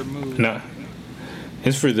favorite move. Nah,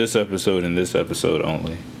 it's for this episode and this episode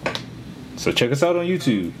only. So check us out on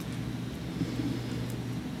YouTube.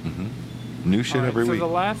 New shit All right, every so week. the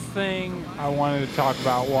last thing I wanted to talk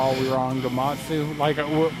about while we were on Gamatsu, like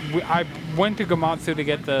I went to Gamatsu to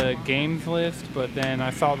get the games list, but then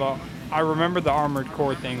I remember the Armored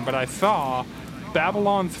Core thing, but I saw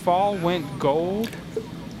Babylon's Fall went gold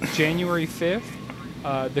January 5th.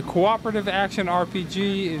 The cooperative action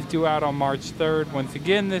RPG is due out on March 3rd. Once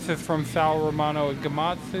again, this is from Sal Romano at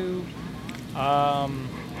Gamatsu.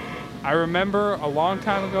 I remember a long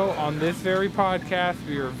time ago on this very podcast,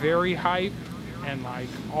 we were very hyped and like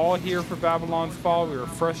all here for Babylon's Fall. We were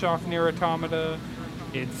fresh off Nier Automata.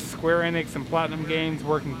 It's Square Enix and Platinum Games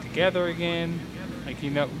working together again. Like, you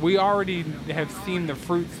know, we already have seen the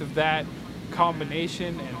fruits of that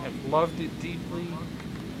combination and have loved it deeply.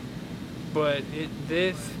 But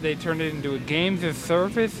they turned it into a games as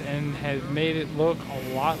service and has made it look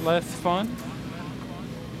a lot less fun.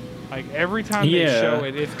 Like every time they show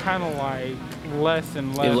it, it's kind of like less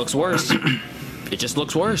and less. It looks worse. It just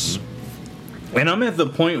looks worse. And I'm at the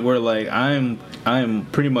point where like I'm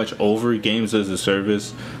pretty much over games as a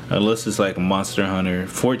service, unless it's like Monster Hunter.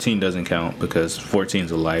 14 doesn't count because 14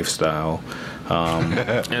 is a lifestyle.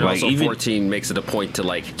 And like also 14 makes it a point to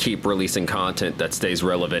like keep releasing content that stays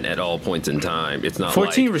relevant at all points in time. It's not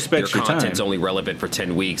 14 like respects your your time. content's only relevant for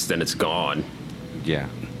 10 weeks, then it's gone. Yeah,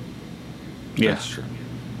 Yeah. that's true.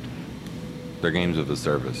 Their games of the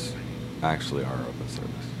service actually are of a service.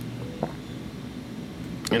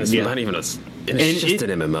 And it's not even it's just an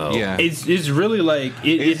MMO. Yeah. It's really like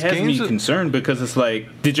it It's has me games that- concerned because it's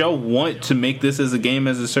like, did y'all want to make this as a game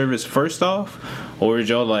as a service first off, or did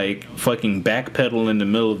y'all like fucking backpedal in the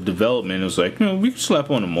middle of development? It was like, we can slap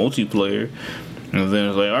on a multiplayer, and then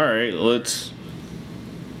it's like, all right, let's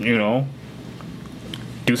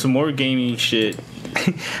do some more gaming shit.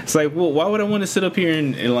 It's like, well, why would I want to sit up here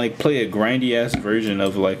and like play a grindy ass version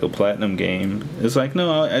of like a platinum game? It's like,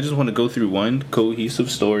 no, I just want to go through one cohesive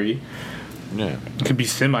story. Yeah. It could be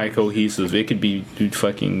semi-cohesive. It could be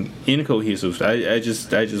fucking incohesive. I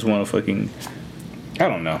just want to fucking, I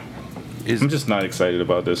don't know. I'm just not excited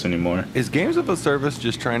about this anymore. Is games of a service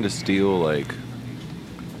just trying to steal like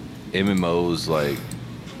MMOs like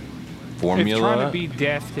formula? It's trying to be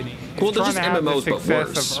Destiny. It's Well, they're trying just to have MMOs, the but success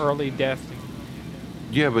worse. of early Destiny.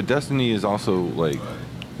 Yeah, but Destiny is also like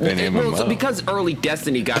an MMO. Well, it's because early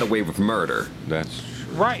Destiny got away with murder. That's true.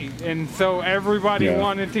 Right, and so everybody Yeah.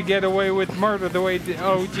 wanted to get away with murder the way the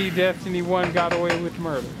OG Destiny 1 got away with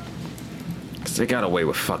murder. Because they got away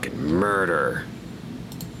with fucking murder.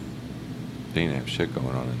 They didn't have shit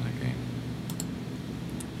going on in that game.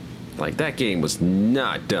 Like, that game was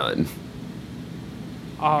not done.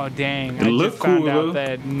 Oh, dang. It I looked just found cool, out though.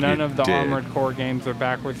 that none It of the did. Armored Core games are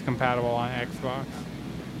backwards compatible on Xbox.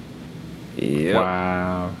 Yep.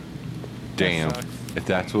 Wow. Damn. sucks. If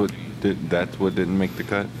that's what didn't make the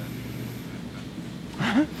cut.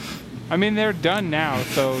 I mean, they're done now,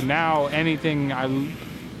 so now any Xbox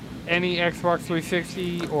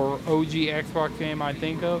 360 or OG Xbox game I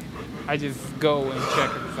think of, I just go and check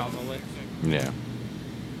if it's on the list. Yeah.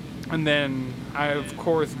 And then I, of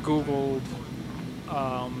course, Googled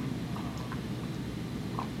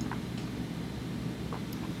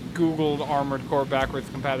Armored Core backwards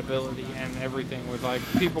compatibility, and everything was like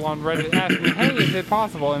people on Reddit asking me, "Hey, is it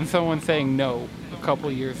possible?" And someone saying no a couple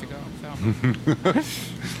of years ago. So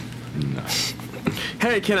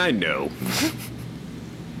Hey, can I know?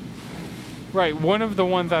 right, one of the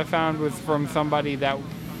ones I found was from somebody that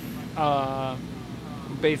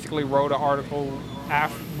basically wrote an article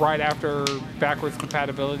right after backwards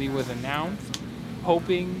compatibility was announced,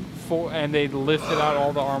 hoping for, and they listed out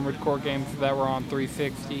all the Armored Core games that were on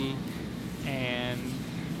 360 and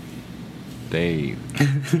They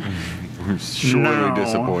were surely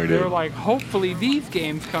disappointed. They were like, hopefully these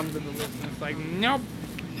games come to the list. And it's like, nope,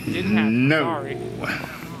 didn't happen. No. Sorry.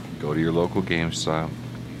 Go to your local GameStop,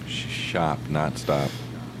 shop, not stop,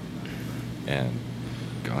 and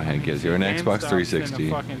go ahead and get your an Xbox GameStop's 360.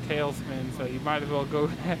 in a fucking tailspin, so you might as well go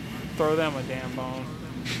throw them a damn bone.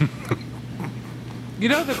 You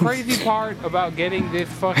know the crazy part about getting this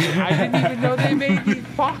fucking... I didn't even know they made these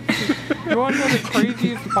boxes. You want to know the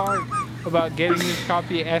craziest part about getting this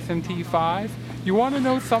copy of SMT5? You want to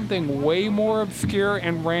know something way more obscure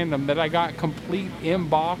and random that I got complete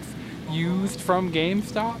in-box used from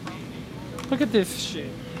GameStop? Look at this shit.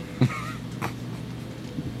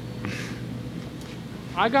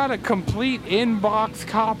 I got a complete in-box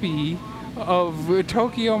copy of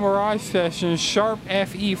Tokyo Mirage Session Sharp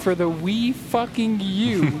FE for the Wii fucking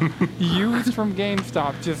U used from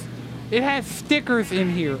GameStop. Just, it has stickers in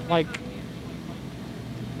here. Like,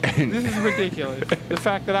 this is ridiculous. The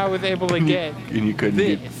fact that I was able to get And you couldn't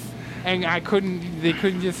this, get- and they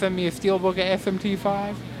couldn't just send me a steelbook of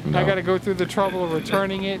SMT5. No. I got to go through the trouble of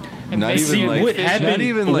returning it and Not making even it like- What official. happened? Not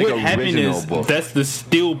even like what happened original is book. that's the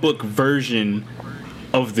steelbook version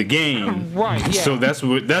of the game. Right, yeah. So that's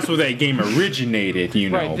where that game originated, you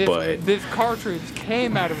know. Right, But this cartridge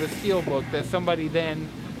came out of a steelbook that somebody then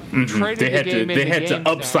traded they the had to game into GameStop.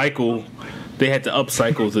 upcycle. They had to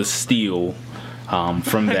upcycle the steel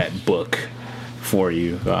from that book for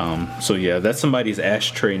you. So yeah, that's somebody's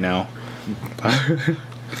ashtray now.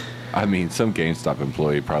 I mean, some GameStop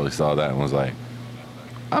employee probably saw that and was like,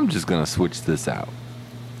 I'm just going to switch this out.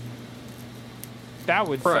 That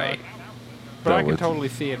would Right. suck. But That I can would- totally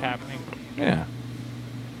see it happening. Yeah.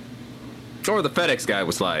 Or the FedEx guy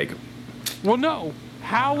was like, Well, no.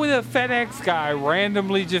 How would a FedEx guy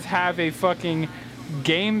randomly just have a fucking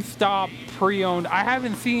GameStop pre-owned? I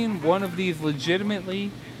haven't seen one of these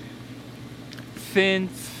legitimately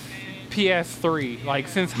since PS3, like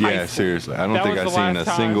since high Yeah, school. seriously. I don't That think was I've the seen a last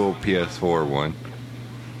time. single PS4 one.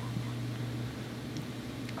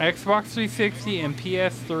 Xbox 360 and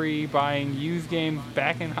PS3 buying used games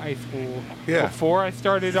back in high school. Yeah. Before I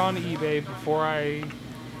started on eBay, before I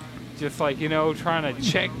just like, trying to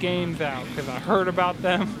check games out because I heard about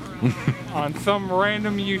them on some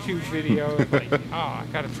random YouTube video. It's like, I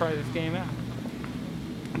gotta try this game out.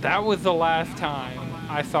 That was the last time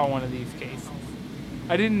I saw one of these cases.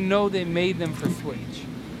 I didn't know they made them for Switch.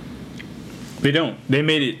 They don't. They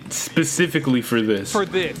made it specifically for this. For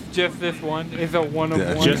this, just this one is a one of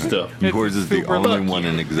Yeah, one. just a- It's Yours is the super only lucky. one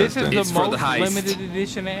in This existence. is It's the for the most heist. limited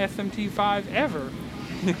edition of SMT5 ever.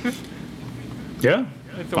 Yeah.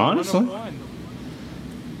 It's a Honestly, one of one.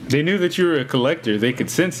 they knew that you were a collector. They could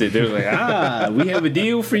sense it. They were like, we have a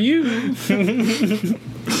deal for you.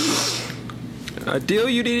 a deal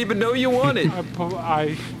you didn't even know you wanted.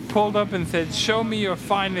 I pulled up and said, "Show me your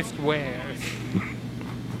finest wares,"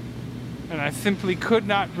 and I simply could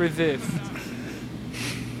not resist.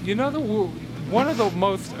 One of the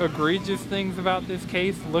most egregious things about this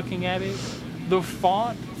case, looking at it, the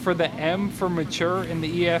font for the M for mature in the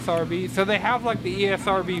ESRB. So they have like the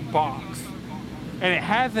ESRB box, and it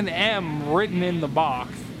has an M written in the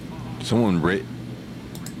box. Someone writ.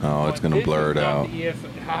 Oh, it's going to This blur is it not out. the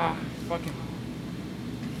fucking.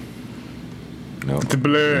 No. The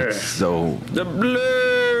blur. It's so. The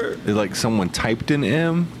blur. It's like someone typed an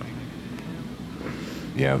M.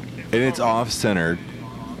 Yeah. And it's off-centered.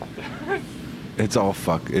 It's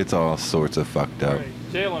all sorts of fucked up. Right.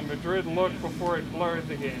 Jalen, Madrid look before it blurs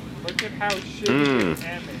again. Look at how shitty this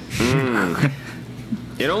M is.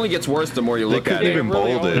 It only gets worse the more you look at couldn't it. even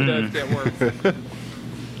really bold only it. does get worse.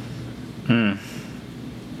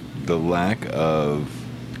 The lack of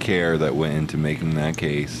care that went into making that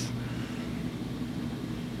case.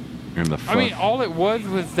 And the I mean, all it was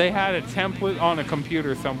they had a template on a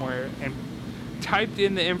computer somewhere and typed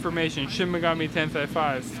in the information, Shin Megami Tensei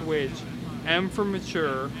 5, Switch, M for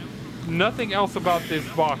mature. Nothing else about this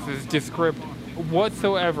box is descriptive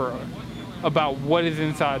whatsoever about what is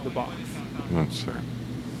inside the box. Oh, sir.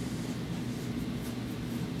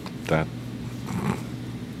 That.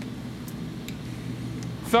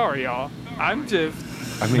 Sorry, y'all. I'm just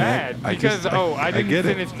I mean, mad I because just- I I didn't get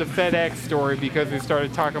it. finish the FedEx story because we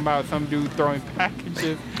started talking about some dude throwing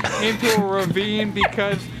packages into a ravine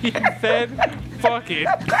because he said, "Fuck it."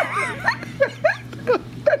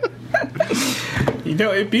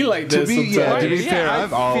 It'd be like To this be, sometimes. to be Yeah, fair, I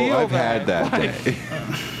feel I've had that Like, day.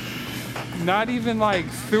 Not even like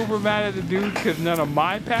super mad at the dude because none of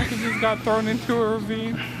my packages got thrown into a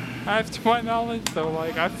ravine. I have to my knowledge, so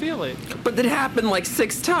like I feel it. But it happened like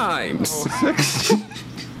 6 times. That's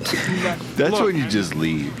Look, when you just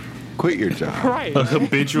leave. quit your job. Right. A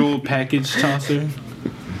habitual package tosser.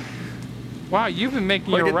 Wow, you've been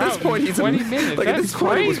making Like your at route this point, in he's 20 minutes. like That's at this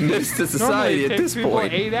point, it was crazy. missed to Normally society. it At takes this people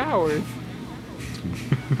point, 8 hours.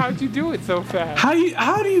 How'd you do it so fast? How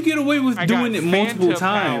do you get away with I got doing it multiple Santa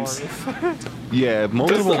times? powers. Yeah, if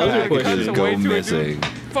multiple That's the other packages question. go Way too missing.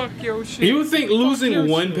 Fuck your shit. You would think Fuck losing your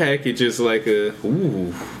one shit. package is like a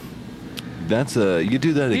ooh. That's you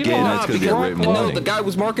do that People again, are that's gonna get because- written no, no, warning. the guy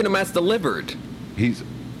was marking them as delivered. He's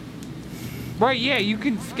Right, yeah, you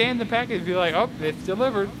can scan the package and be like, oh, it's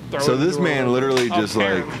delivered. Throw so it this through man a- literally a just like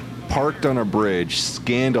parent. parked on a bridge,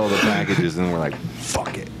 scanned all the packages, and we're like,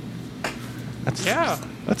 fuck it. That's Yeah,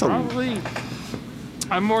 That's probably.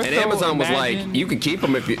 I'm more And so Amazon was like, imagine- you can keep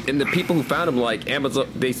them if you. And the people who found them, like Amazon,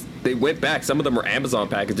 they went back. Some of them were Amazon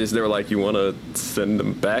packages. They were like, you want to send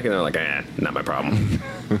them back? And they're like, not my problem.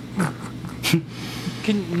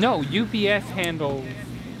 No, UPS handles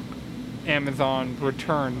Amazon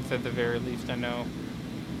returns at the very least, I know.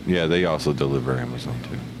 Yeah, they also deliver Amazon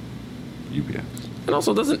too. UPS. And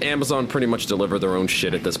also, doesn't Amazon pretty much deliver their own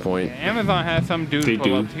shit at this point? Amazon has some dude They pull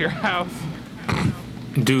do. up to your house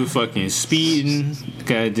Dude fucking speeding,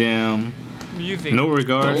 goddamn. using No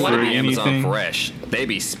regard Don't for like Amazon anything. Fresh. They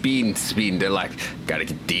be speeding. They're like, gotta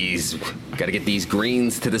get these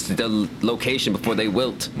greens to this location before they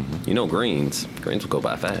wilt. You know, greens will go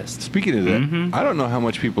by fast. Speaking of that, I don't know how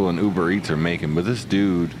much people on Uber Eats are making, but this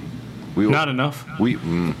dude, Not enough.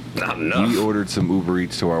 Not enough. we ordered some Uber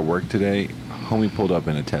Eats to our work today. Homie pulled up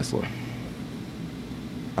in a Tesla.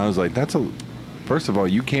 I was like, first of all,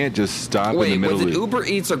 you can't just stop in the Wait, middle was it of Uber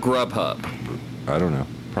Eats or Grubhub? I don't know.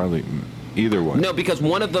 Probably either one. No, because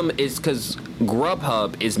one of them is because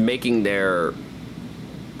Grubhub is making their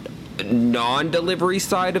non-delivery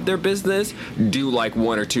side of their business do like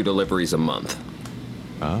 1 or 2 deliveries a month.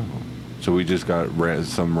 Oh. So we just got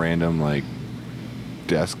some random like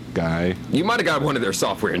desk guy. You might have got one of their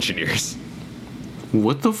software engineers.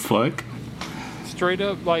 What the fuck? straight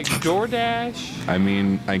up like DoorDash. I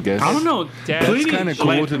mean, I guess I don't know. That's it's Plenty- kind of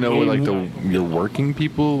cool to know what like your working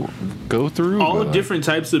people go through. all but, different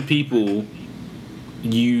types of people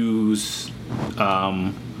use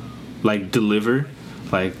like deliver,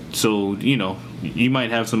 like, so you know, you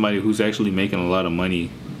might have somebody who's actually making a lot of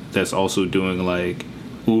money that's also doing like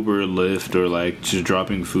Uber, Lyft, or like just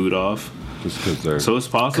dropping food off. just because they're So it's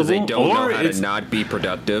possible, Because they don't know or how it's to not be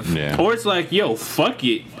productive. yeah. or it's like, yo, fuck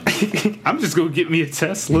it, I'm just gonna get me a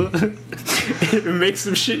Tesla and make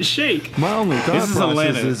some shit shake. My only thought This is process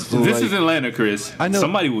Atlanta. is This like, is Atlanta, Chris. I know.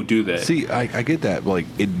 Somebody will do that. See, I get that, like,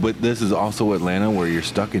 but this is also Atlanta where you're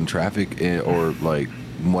stuck in traffic or like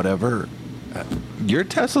whatever. Your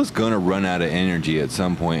Tesla's gonna run out of energy at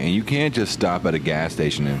some point, and you can't just stop at a gas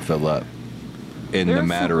station and fill up in the There's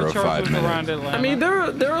matter of 5 superchargers around minutes. Atlanta. I mean,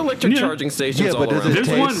 there are electric Yeah. charging stations all does around. it There's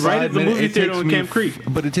take one right 5 at the minutes? movie It theater takes on me Camp Creek.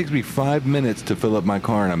 But it takes me 5 minutes to fill up my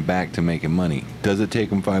car, and I'm back to making money. Does it take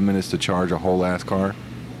them 5 minutes to charge a whole ass car?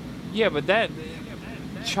 yeah, but that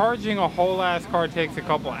charging a whole ass car takes a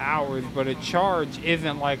couple hours, but a charge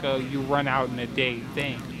isn't like a you run out in a day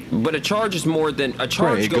thing. But a charge is more than a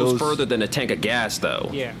charge Right, it goes goes- further than a tank of gas, though.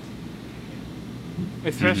 Yeah.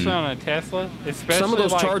 Especially on a Tesla. Especially Some of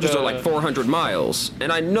those like charges the, are like 400 miles,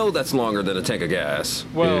 and I know that's longer than a tank of gas.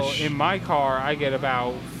 Well, ish. in my car, I get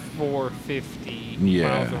about 450 Yeah.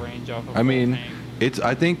 miles of range off of I a mean, tank.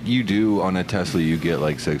 I think you do on a Tesla. You get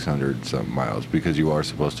like 600 something miles because you are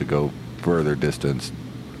supposed to go further distance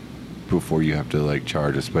before you have to like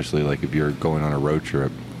charge, especially like if you're going on a road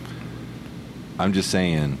trip. I'm just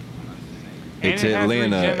saying. And It's it has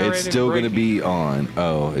Atlanta. It's regenerative still going to braking. be on.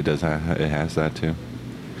 Oh, it does. It has that too.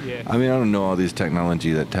 Yeah. I mean, I don't know all these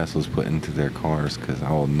technology that Tesla's put into their cars because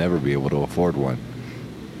I will never be able to afford one.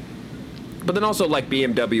 But then also, like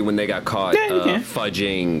BMW, when they got caught Yeah, you can.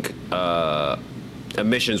 fudging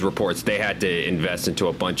emissions reports, they had to invest into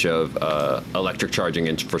a bunch of electric charging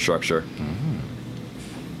infrastructure.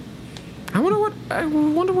 I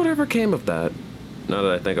wonder whatever came of that. Now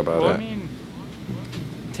that I think about Well, it. I mean,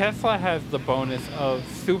 Tesla has the bonus of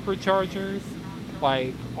superchargers,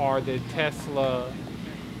 like are the Tesla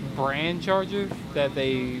brand chargers that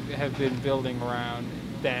they have been building around,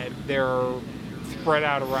 that they're spread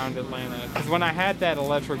out around Atlanta. Because when I had that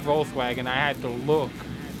electric Volkswagen, I had to look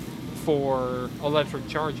for electric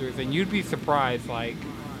chargers, and you'd be surprised, like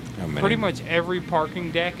How many? pretty much every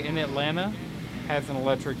parking deck in Atlanta has an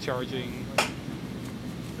electric charging.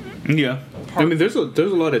 Yeah, I mean, there's a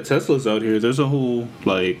lot of Teslas out here. There's a whole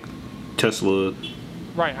like Tesla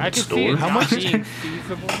Right, I could see it How not being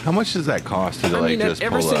feasible. How much does that cost to I like mean, just at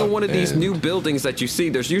every pull single up one of these and- new buildings that you see,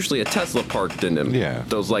 there's usually a Tesla parked in them. Yeah.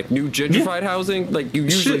 Those like new gentrified housing, like you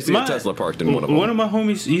usually Shit, see a Tesla parked in one of them. One of my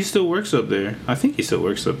homies, he still works up there. I think he still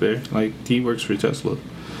works up there. Like, he works for Tesla.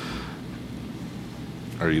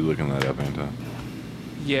 Are you looking that up, Anton?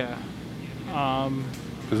 Yeah.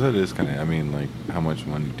 Because that is kind of. I mean, like, how much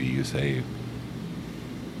money do you save?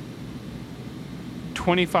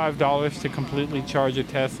 $25 to completely charge a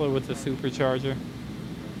Tesla with a supercharger.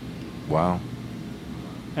 Wow.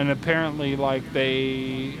 And apparently, like,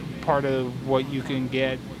 part of what you can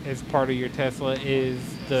get as part of your Tesla is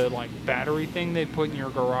the, like, battery thing they put in your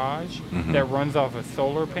garage that runs off a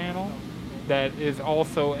solar panel that is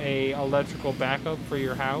also a electrical backup for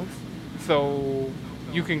your house. So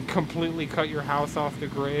you can completely cut your house off the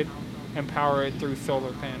grid and power it through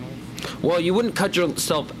solar panels. Well, you wouldn't cut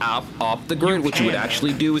yourself off the grid. What you would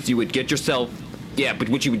actually do is you would get yourself. Yeah, but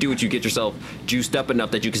what you would do is you get yourself juiced up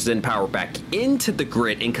enough that you can send power back into the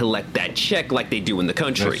grid and collect that check like they do in the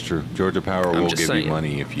country. That's true. Georgia Power I'm will just give saying. you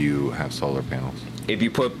money if you have solar panels. If you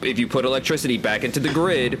put electricity back into the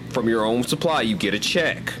grid from your own supply, you get a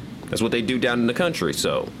check. That's what they do down in the country.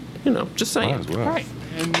 So, just saying. Might as well. Right.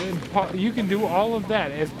 And then you can do all of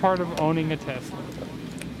that as part of owning a Tesla.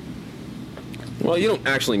 Well, you don't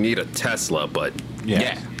actually need a Tesla, but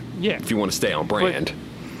Yeah. Yeah. if you want to stay on brand.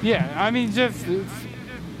 Yeah, I mean, just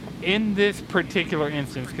in this particular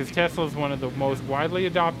instance, because Tesla is one of the most widely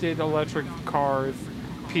adopted electric cars,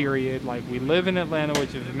 period. Like, we live in Atlanta,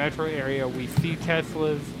 which is a metro area. We see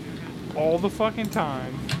Teslas all the fucking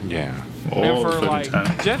time. Yeah. And All the for, fucking like,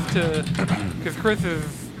 time. just to, because Chris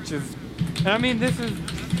is just, and I mean, this is,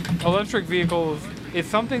 electric vehicles is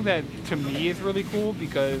something that to me is really cool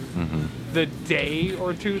because the day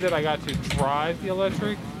or two that I got to drive the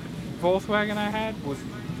electric Volkswagen I had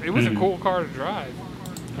it was a cool car to drive.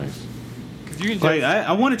 Nice. Cause you can just, Like,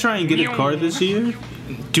 I want to try and get a car this year.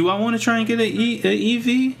 Do I want to try and get an EV?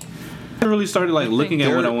 I haven't really started, like, looking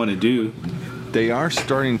at what I want to do. They are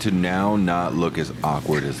starting to now not look as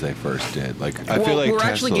awkward as they first did. Like, I Well, feel like we're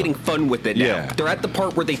Tesla, actually getting fun with it now. Yeah. They're at the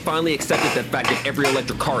part where they finally accepted the fact that every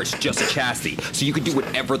electric car is just a chassis, so you can do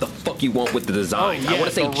whatever the fuck you want with the design. Oh, yeah, I want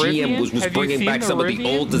to say the GM Rivian? was Have you bringing seen back the some of the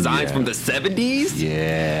Rivian? old designs Yeah. from the 70s.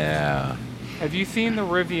 Yeah. have you seen the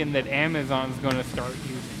Rivian that Amazon's going to start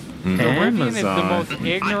using? The Rivian is the Amazon. most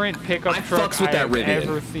ignorant pickup I truck fucks with I that have Rivian.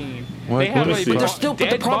 ever seen. What? They have Let me a see. But the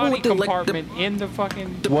dead problem body with the compartment in the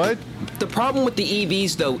fucking. What? The problem with the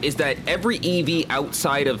EVs, though, is that every EV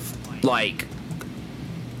outside of, like,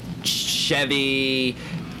 Chevy,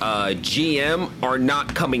 GM are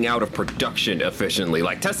not coming out of production efficiently.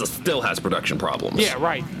 Like, Tesla still has production problems. Yeah,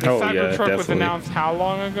 right. The Oh, Cybertruck yeah, was definitely. announced how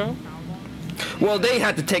long ago? Well, they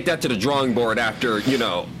had to take that to the drawing board after,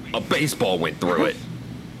 a baseball went through it.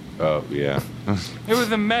 Oh, yeah. It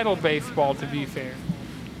was a metal baseball, to be fair.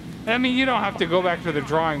 I mean, you don't have to go back to the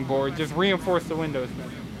drawing board. Just reinforce the windows better.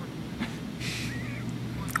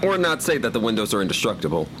 Or not say that the windows are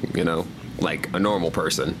indestructible, like a normal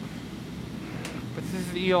person. But this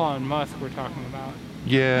is Elon Musk we're talking about.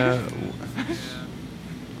 Yeah.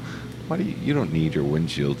 Why do you don't need your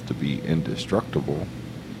windshields to be indestructible?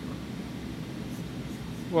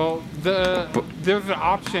 Well, there's an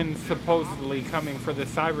option supposedly coming for the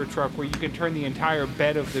Cybertruck where you can turn the entire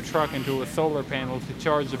bed of the truck into a solar panel to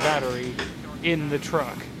charge the battery in the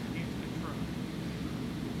truck.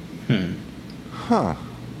 Huh.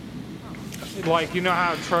 Like, you know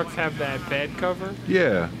how trucks have that bed cover?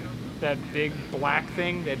 Yeah. That big black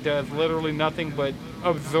thing that does literally nothing but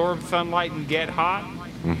absorb sunlight and get hot?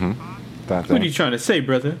 That What are you thing. trying to say,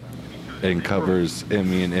 brother? It covers,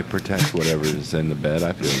 it protects whatever is in the bed.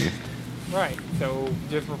 I feel you. Right. So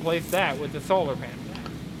just replace that with the solar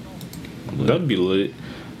panel. That'd be lit.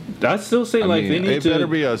 I'd still say, like, they need it to. better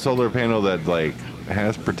be a solar panel that, like,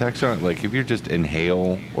 has protection on it. Like, if you just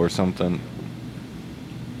inhale or something.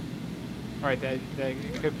 Right. That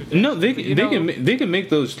could protect. No, they You they know, can make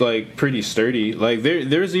those, like, pretty sturdy. Like,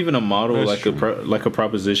 there's even a model, That's like true. like a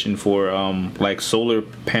proposition for like solar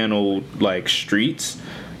panel, like, streets,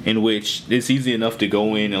 in which it's easy enough to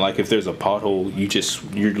go in and, like, if there's a pothole,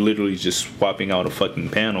 you're literally just swapping out a fucking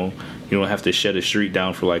panel. You don't have to shut a street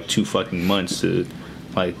down for, like, 2 fucking months to,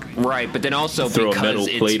 like. Right, but then also Throw a metal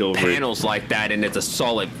because plate it's over it. panels like that and it's a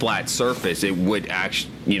solid flat surface, it would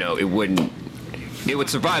actually, it would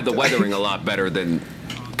survive the weathering a lot better than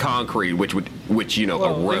concrete, which well,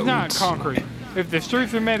 erodes. it's not concrete. If the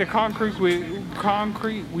streets were made of concrete,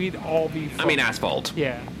 we'd all be. I mean fucked. asphalt.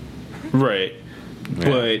 Yeah. Right.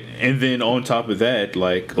 But and then on top of that,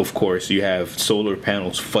 like of course you have solar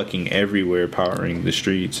panels fucking everywhere powering the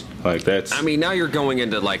streets. Like that's. I mean, now you're going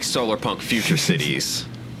into like solar punk future cities.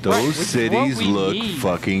 Those Right, which is cities what we look need.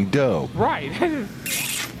 fucking dope. Right.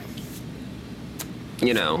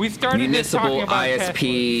 You know, We started this municipal talking about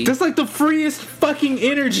ISP. That's like the freest fucking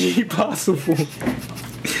energy possible.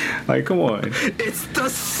 Like, come on, It's the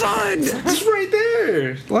sun. it's right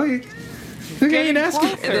there. Like, nigga ain't asking.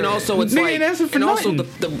 closer. And then also it's Nigga like, ain't asking for and also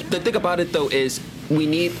nothing. the thing about it though is we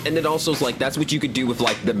need, and it also is like that's what you could do with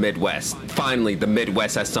like the Midwest. Finally, the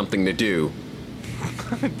Midwest has something to do.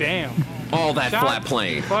 Damn. All that Shots flat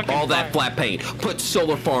plain, fucking all that fired. flat paint. Put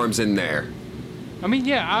solar farms in there. I mean,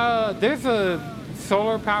 yeah, there's a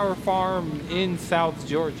solar power farm in South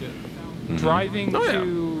Georgia. Driving Oh, yeah.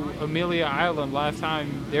 to Amelia Island last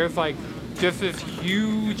time, there's like just this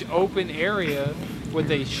huge open area with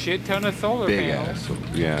a shit ton of solar Big panels. ass.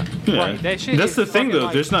 Yeah. Right, that shit That's is the thing, fucking though.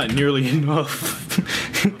 like- There's not nearly enough.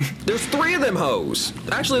 There's 3 of them hoes.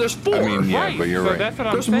 Actually, there's 4. I mean, yeah, Right, but you're so right. that's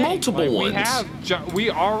what There's I'm saying. multiple Like, ones. We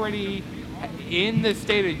already in the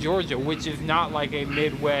state of Georgia, which is not like a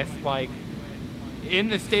Midwest, like in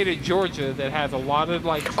the state of Georgia that has a lot of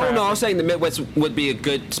like. Oh no, I was traffic. saying the Midwest would be a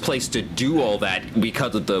good place to do all that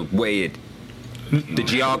because of the way it, the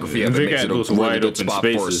geography of They it makes got it a those really wide good open spot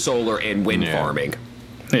for spaces. solar and wind Yeah. farming.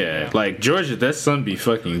 Yeah, like Georgia, that sun be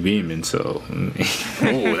fucking beaming. So,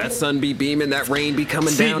 Oh, that sun be beaming, that rain be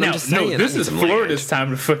coming see, down. now, I'm just saying. no, I this need is some Florida's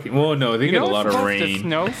time to fucking. Well, no, they You get know a lot it's of supposed to rain.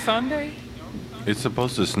 snow Sunday? It's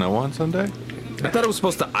supposed to snow on Sunday? land. I thought it was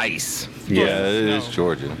supposed to ice. Yeah, to it is snow.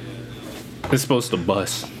 Georgia. It's supposed to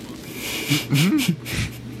bust.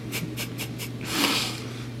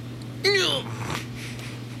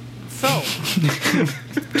 So,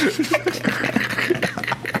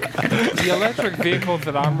 the electric vehicles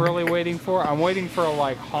that I'm really waiting for, I'm waiting for a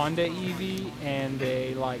like Honda EV and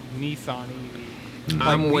a like Nissan EV.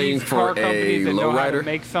 I'm Like, waiting these car for a companies that know how to lowrider.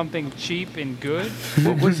 make something cheap and good.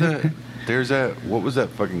 What was that? There's that. What was that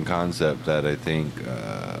fucking concept that I think?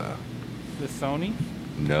 The Sony.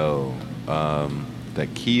 No. That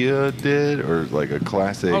Kia did, or like a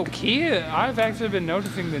classic. Oh, Kia! I've actually been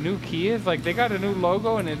noticing the new Kias. Like they got a new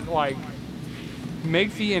logo and it like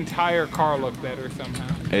makes the entire car look better somehow.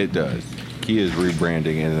 It does. Kia's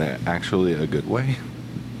rebranding in actually a good way.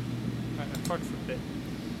 I fucks with it.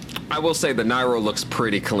 I will say the Niro looks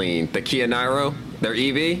pretty clean. The Kia Niro, their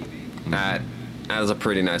EV, that is a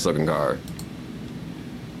pretty nice looking car.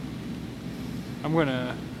 I'm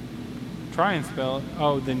gonna try and spell it.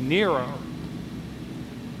 Oh, the Nero.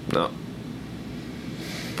 No.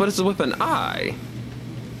 But it's with an I,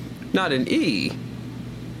 not an E.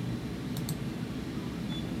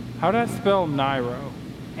 How do I spell Niro?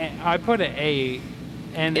 I put an A.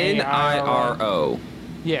 Niro.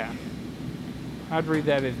 Yeah. I'd read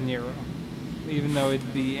that as Nero. Even though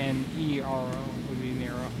it'd be Nero would be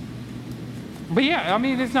Nero. But yeah, I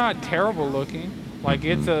mean, it's not terrible looking. Like,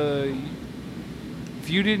 it's a... If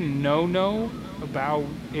you didn't know about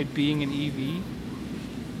it being an EV,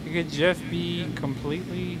 it could just be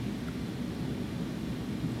completely...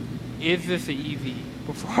 Is this an EV?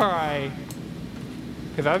 Before I...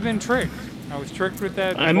 Because I've been tricked. I was tricked with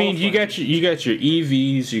that. I mean, you Volkswagen. got your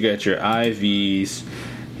EVs, you got your IVs,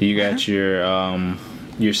 you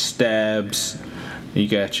got your stabs, you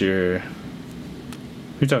got your.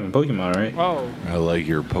 You're talking Pokemon, right? Oh, I like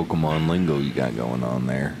your Pokemon lingo you got going on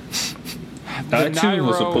there. the I too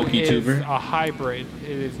was a Niro is Poketuber. a hybrid. It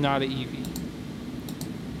is not an EV.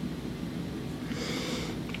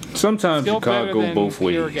 Sometimes Still you can't better go than both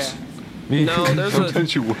pure ways. gas. No, there's a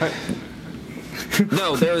Sometimes you what?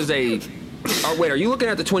 no. There's a. Oh, wait, are you looking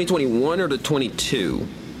at the 2021 or the 22?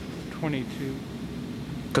 22.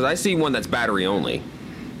 Because I see one that's battery only.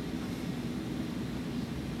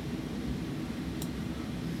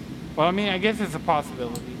 Well, I mean, I guess it's a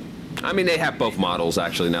possibility. I mean, they have both models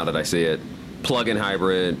actually. Now that I see it, plug-in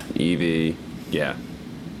hybrid, EV. Yeah.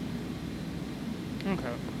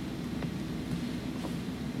 Okay.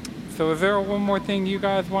 So is there one more thing you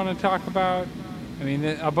guys want to talk about? I mean,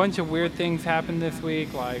 a bunch of weird things happened this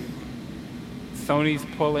week, like Sony's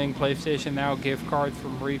pulling PlayStation Now gift cards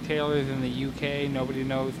from retailers in the UK. Nobody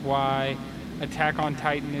knows why. Attack on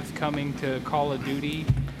Titan is coming to Call of Duty.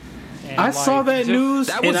 And, I saw like, that just- news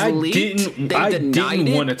That and was I leaked? They I denied didn't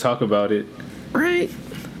it? want to talk about it. Right.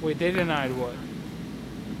 Wait, they denied what?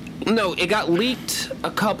 No, it got leaked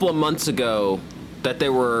a couple of months ago that they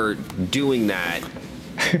were doing that,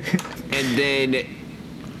 and then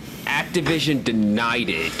Activision denied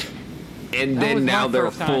it, and That was then now my they're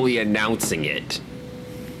first time. fully announcing it.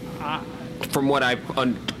 I- From what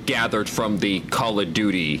I've gathered from the Call of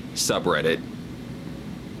Duty subreddit.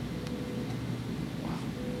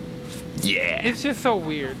 Yeah. It's just so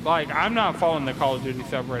weird. Like, I'm not following the Call of Duty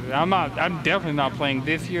subreddit. I'm definitely not playing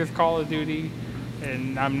this year's Call of Duty,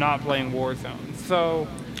 and I'm not playing Warzone. So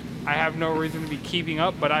I have no reason to be keeping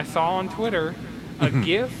up, but I saw on Twitter a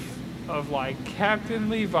GIF of like Captain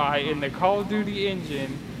Levi in the Call of Duty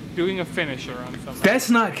engine doing a finisher on somebody. That's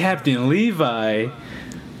not Captain Levi.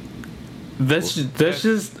 That's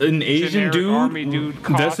just an Asian generic army dude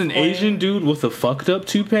That's an cosplaying. Asian dude with a fucked up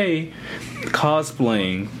toupee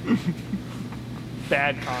cosplaying.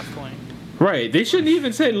 Bad cosplaying. Right. They shouldn't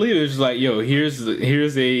even say Levi. It's just like, yo, here's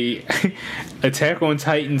a Attack on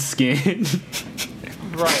Titan skin.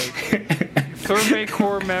 Right. Survey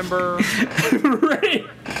Corps member. Right.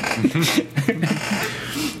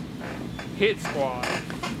 Hit Squad.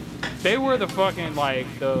 They were the fucking, like,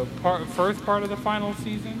 the first part of the final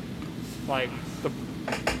season. Like, the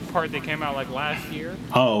part that came out, like, last year.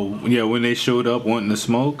 Oh, yeah, when they showed up wanting to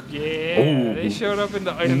smoke. Yeah, Ooh. they showed up in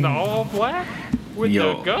the all black with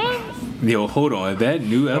Yo. the guns. Yo, hold on. That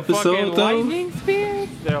new The episode, fucking though? lightning spears.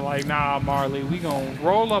 They're like, nah, Marley, we gonna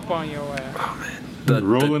roll up on your ass.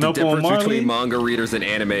 Rolling the up on difference Marley? between manga readers and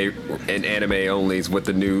anime onlys with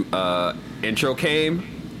the new intro came.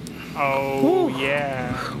 Oh,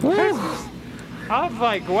 yeah. I was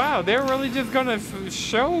like, wow, they're really just gonna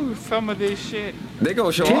show some of this shit. They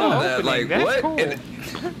gonna show Yeah. all of that, Opening, like that's what? cool.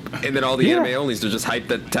 And then all the Yeah. anime onlys, they're just hyped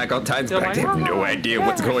that Attack on Titan's They're back. like, They have no "Oh, idea yeah."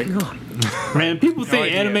 what's going on. Man, people think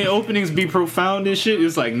idea. anime openings be profound and shit.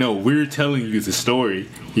 It's like, no, we're telling you the story.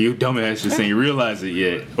 You dumbass just ain't realize it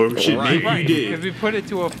yet. Or shit, Right. maybe Right, you because did. we put it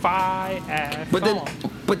to a fire-ass But song.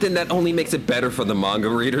 then that only makes it better for the manga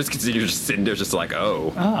readers because you're just sitting there just like,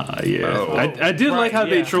 oh. Ah, yeah. Oh. I did like Right, how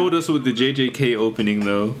they yeah. trolled us with the JJK opening,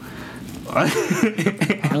 though.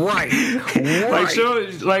 Right.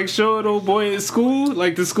 Like showing old boy at school,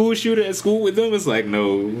 like the school shooter at school with them. It's like,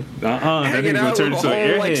 no, that Hanging nigga gonna out turn with a into an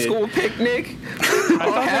whole like airhead. school picnic. I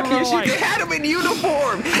All thought happy they were and shit. like, They had him in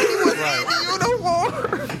uniform. He was in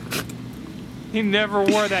uniform. he never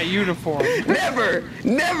wore that uniform. Never.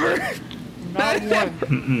 Not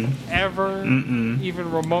one ever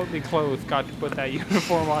even remotely close got to put that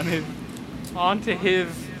uniform onto his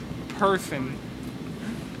person.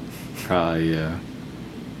 Yeah.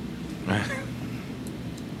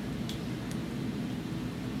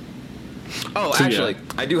 Oh, So, actually, yeah.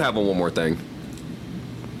 I do have one more thing.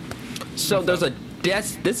 So there's a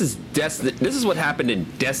this is what happened in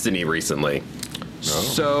Destiny recently.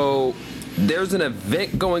 So there's an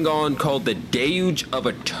event going on called the Deluge of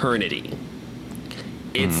Eternity.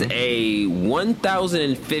 It's a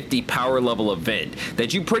 1050 power level event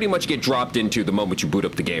that you pretty much get dropped into the moment you boot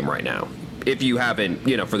up the game right now. If you haven't,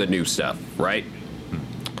 for the new stuff, right?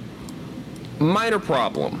 Minor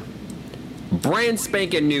problem. Brand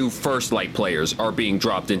spanking new First Light players are being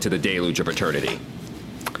dropped into the Deluge of Eternity.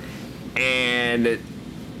 And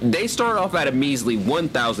they start off at a measly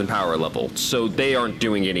 1000 power level, so they aren't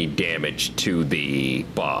doing any damage to the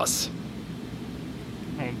boss.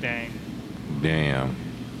 Oh, dang. Damn.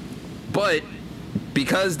 But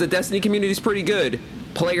because the Destiny community is pretty good,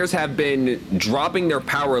 players have been dropping their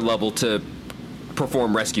power level to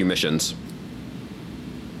perform rescue missions.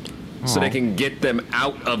 So they can get them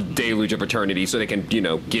out of Deluge of Eternity so they can,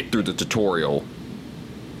 get through the tutorial.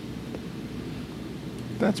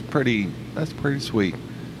 That's pretty sweet.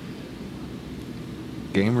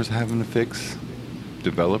 Gamers having to fix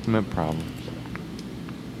development problems.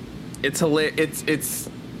 It's hilarious.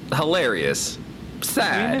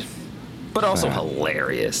 Sad, it's- but also Sad.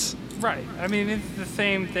 hilarious. Right. I mean, it's the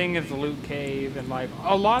same thing as the Loot Cave, and like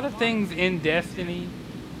a lot of things in Destiny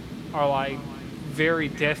are like very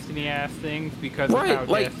Destiny-ass things because Right, of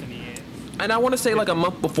how like- Destiny is. And I want to say like a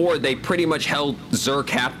month before, they pretty much held Xur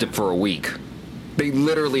captive for a week. They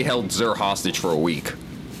literally held Xur hostage for a week.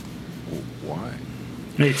 Why?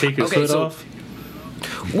 They take his Okay, hood so- off.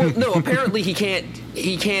 Well, no, apparently he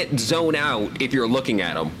can't zone out if you're looking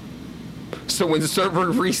at him. So when the server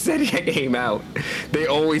reset came out, they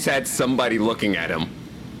always had somebody looking at him.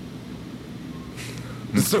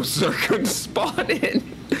 So Xur couldn't spawn in,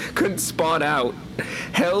 couldn't spawn out,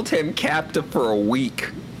 held him captive for a week.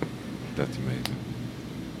 That's amazing.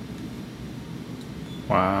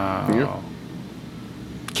 Wow.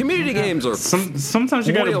 Community games are Sometimes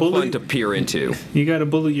you gotta real bully. fun to peer into. You gotta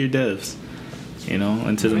bully your devs,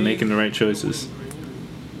 until they're making the right choices.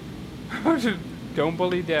 Don't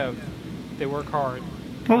bully devs. They work hard.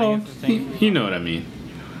 Well, it's the same. you know what I mean.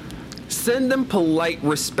 Send them polite,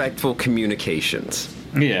 respectful communications.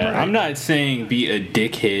 Yeah, I'm not saying be a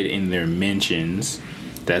dickhead in their mentions.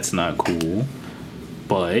 That's not cool.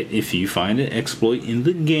 But if you find an exploit in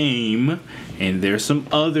the game and there's some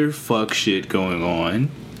other fuck shit going on,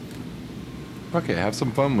 Fuck it, have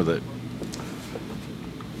some fun with it.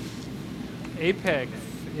 Apex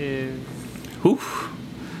is Oof.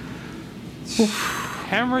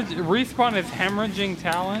 Respawn is hemorrhaging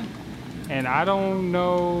talent, and I don't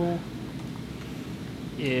know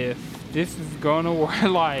if this is gonna work.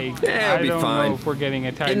 Like, Yeah, I it'll be don't fine. know if we're getting a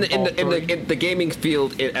In Titanfall 3. the gaming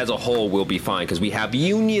field as a whole will be fine because we have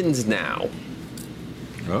unions now.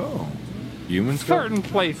 Oh. Humans go? Certain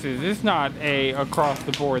places, it's not a across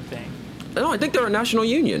the board thing. No, I think they're a national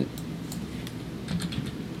union.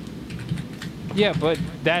 Yeah, but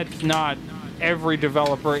that's not every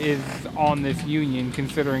developer is on this union,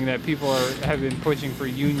 considering that people have been pushing for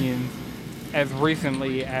unions as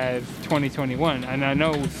recently as 2021. And I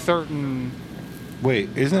know certain... Wait,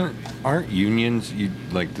 aren't unions,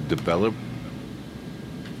 like the develop?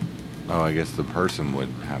 Oh, I guess the person would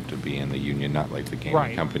have to be in the union, not like the gaming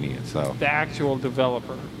Right. company itself. The actual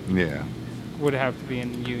developer Yeah. would have to be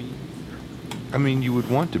in the union. I mean, you would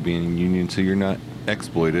want to be in a union so you're not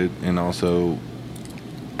exploited, and also...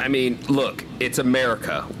 I mean, look, it's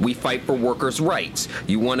America. We fight for workers' rights.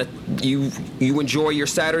 You enjoy your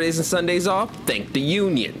Saturdays and Sundays off? Thank the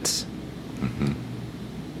unions.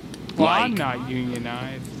 Well, I'm not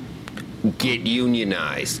unionized. Get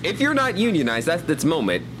unionized. If you're not unionized, that's this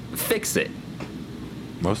moment. Fix it.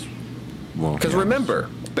 Well, Because yeah. remember,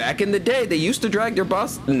 back in the day, they used to drag their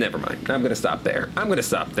boss. Never mind. I'm gonna stop there.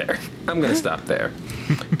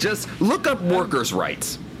 Just look up workers'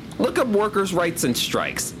 rights. Look up workers' rights and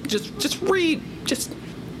strikes. Just read. Just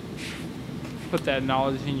Put that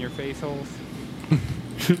knowledge in your face holes.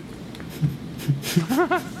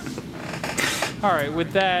 All right,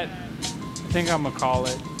 with that, I think I'm gonna call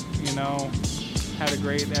it. You know, had a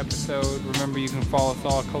great episode. Remember, you can follow us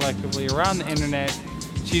all collectively around the internet.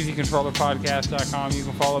 CheesyControllerPodcast.com. You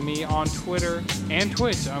can follow me on Twitter and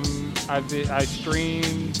Twitch. I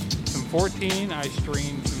streamed some 14. I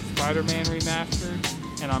streamed some Spider-Man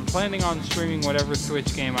Remastered, and I'm planning on streaming whatever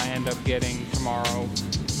Switch game I end up getting tomorrow.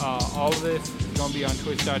 All of this is going to be on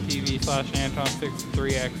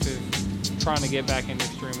twitch.tv/Anton63X's. Trying to get back into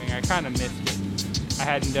streaming. I kind of missed it. I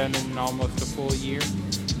hadn't done it in almost a full year,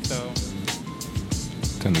 so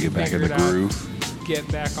Time to get back in figured the out- groove. Get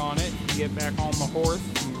back on it, get back on my horse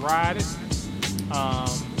and ride it.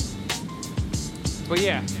 But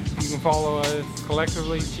yeah, you can follow us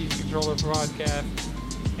collectively, Chief Controller Podcast,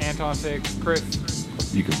 Anton6, Chris,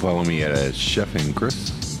 You can follow me at Chef and Chris.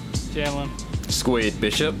 Jalen, Squid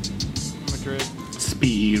Bishop. Madrid.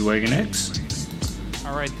 Speedwagon X.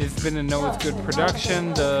 All right, this has been a Know It's Good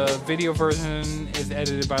production. The video version is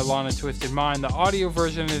edited by Lana Twisted Mind. The audio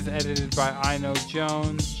version is edited by I Know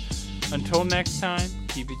Jones. Until next time,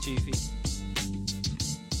 keep it cheesy.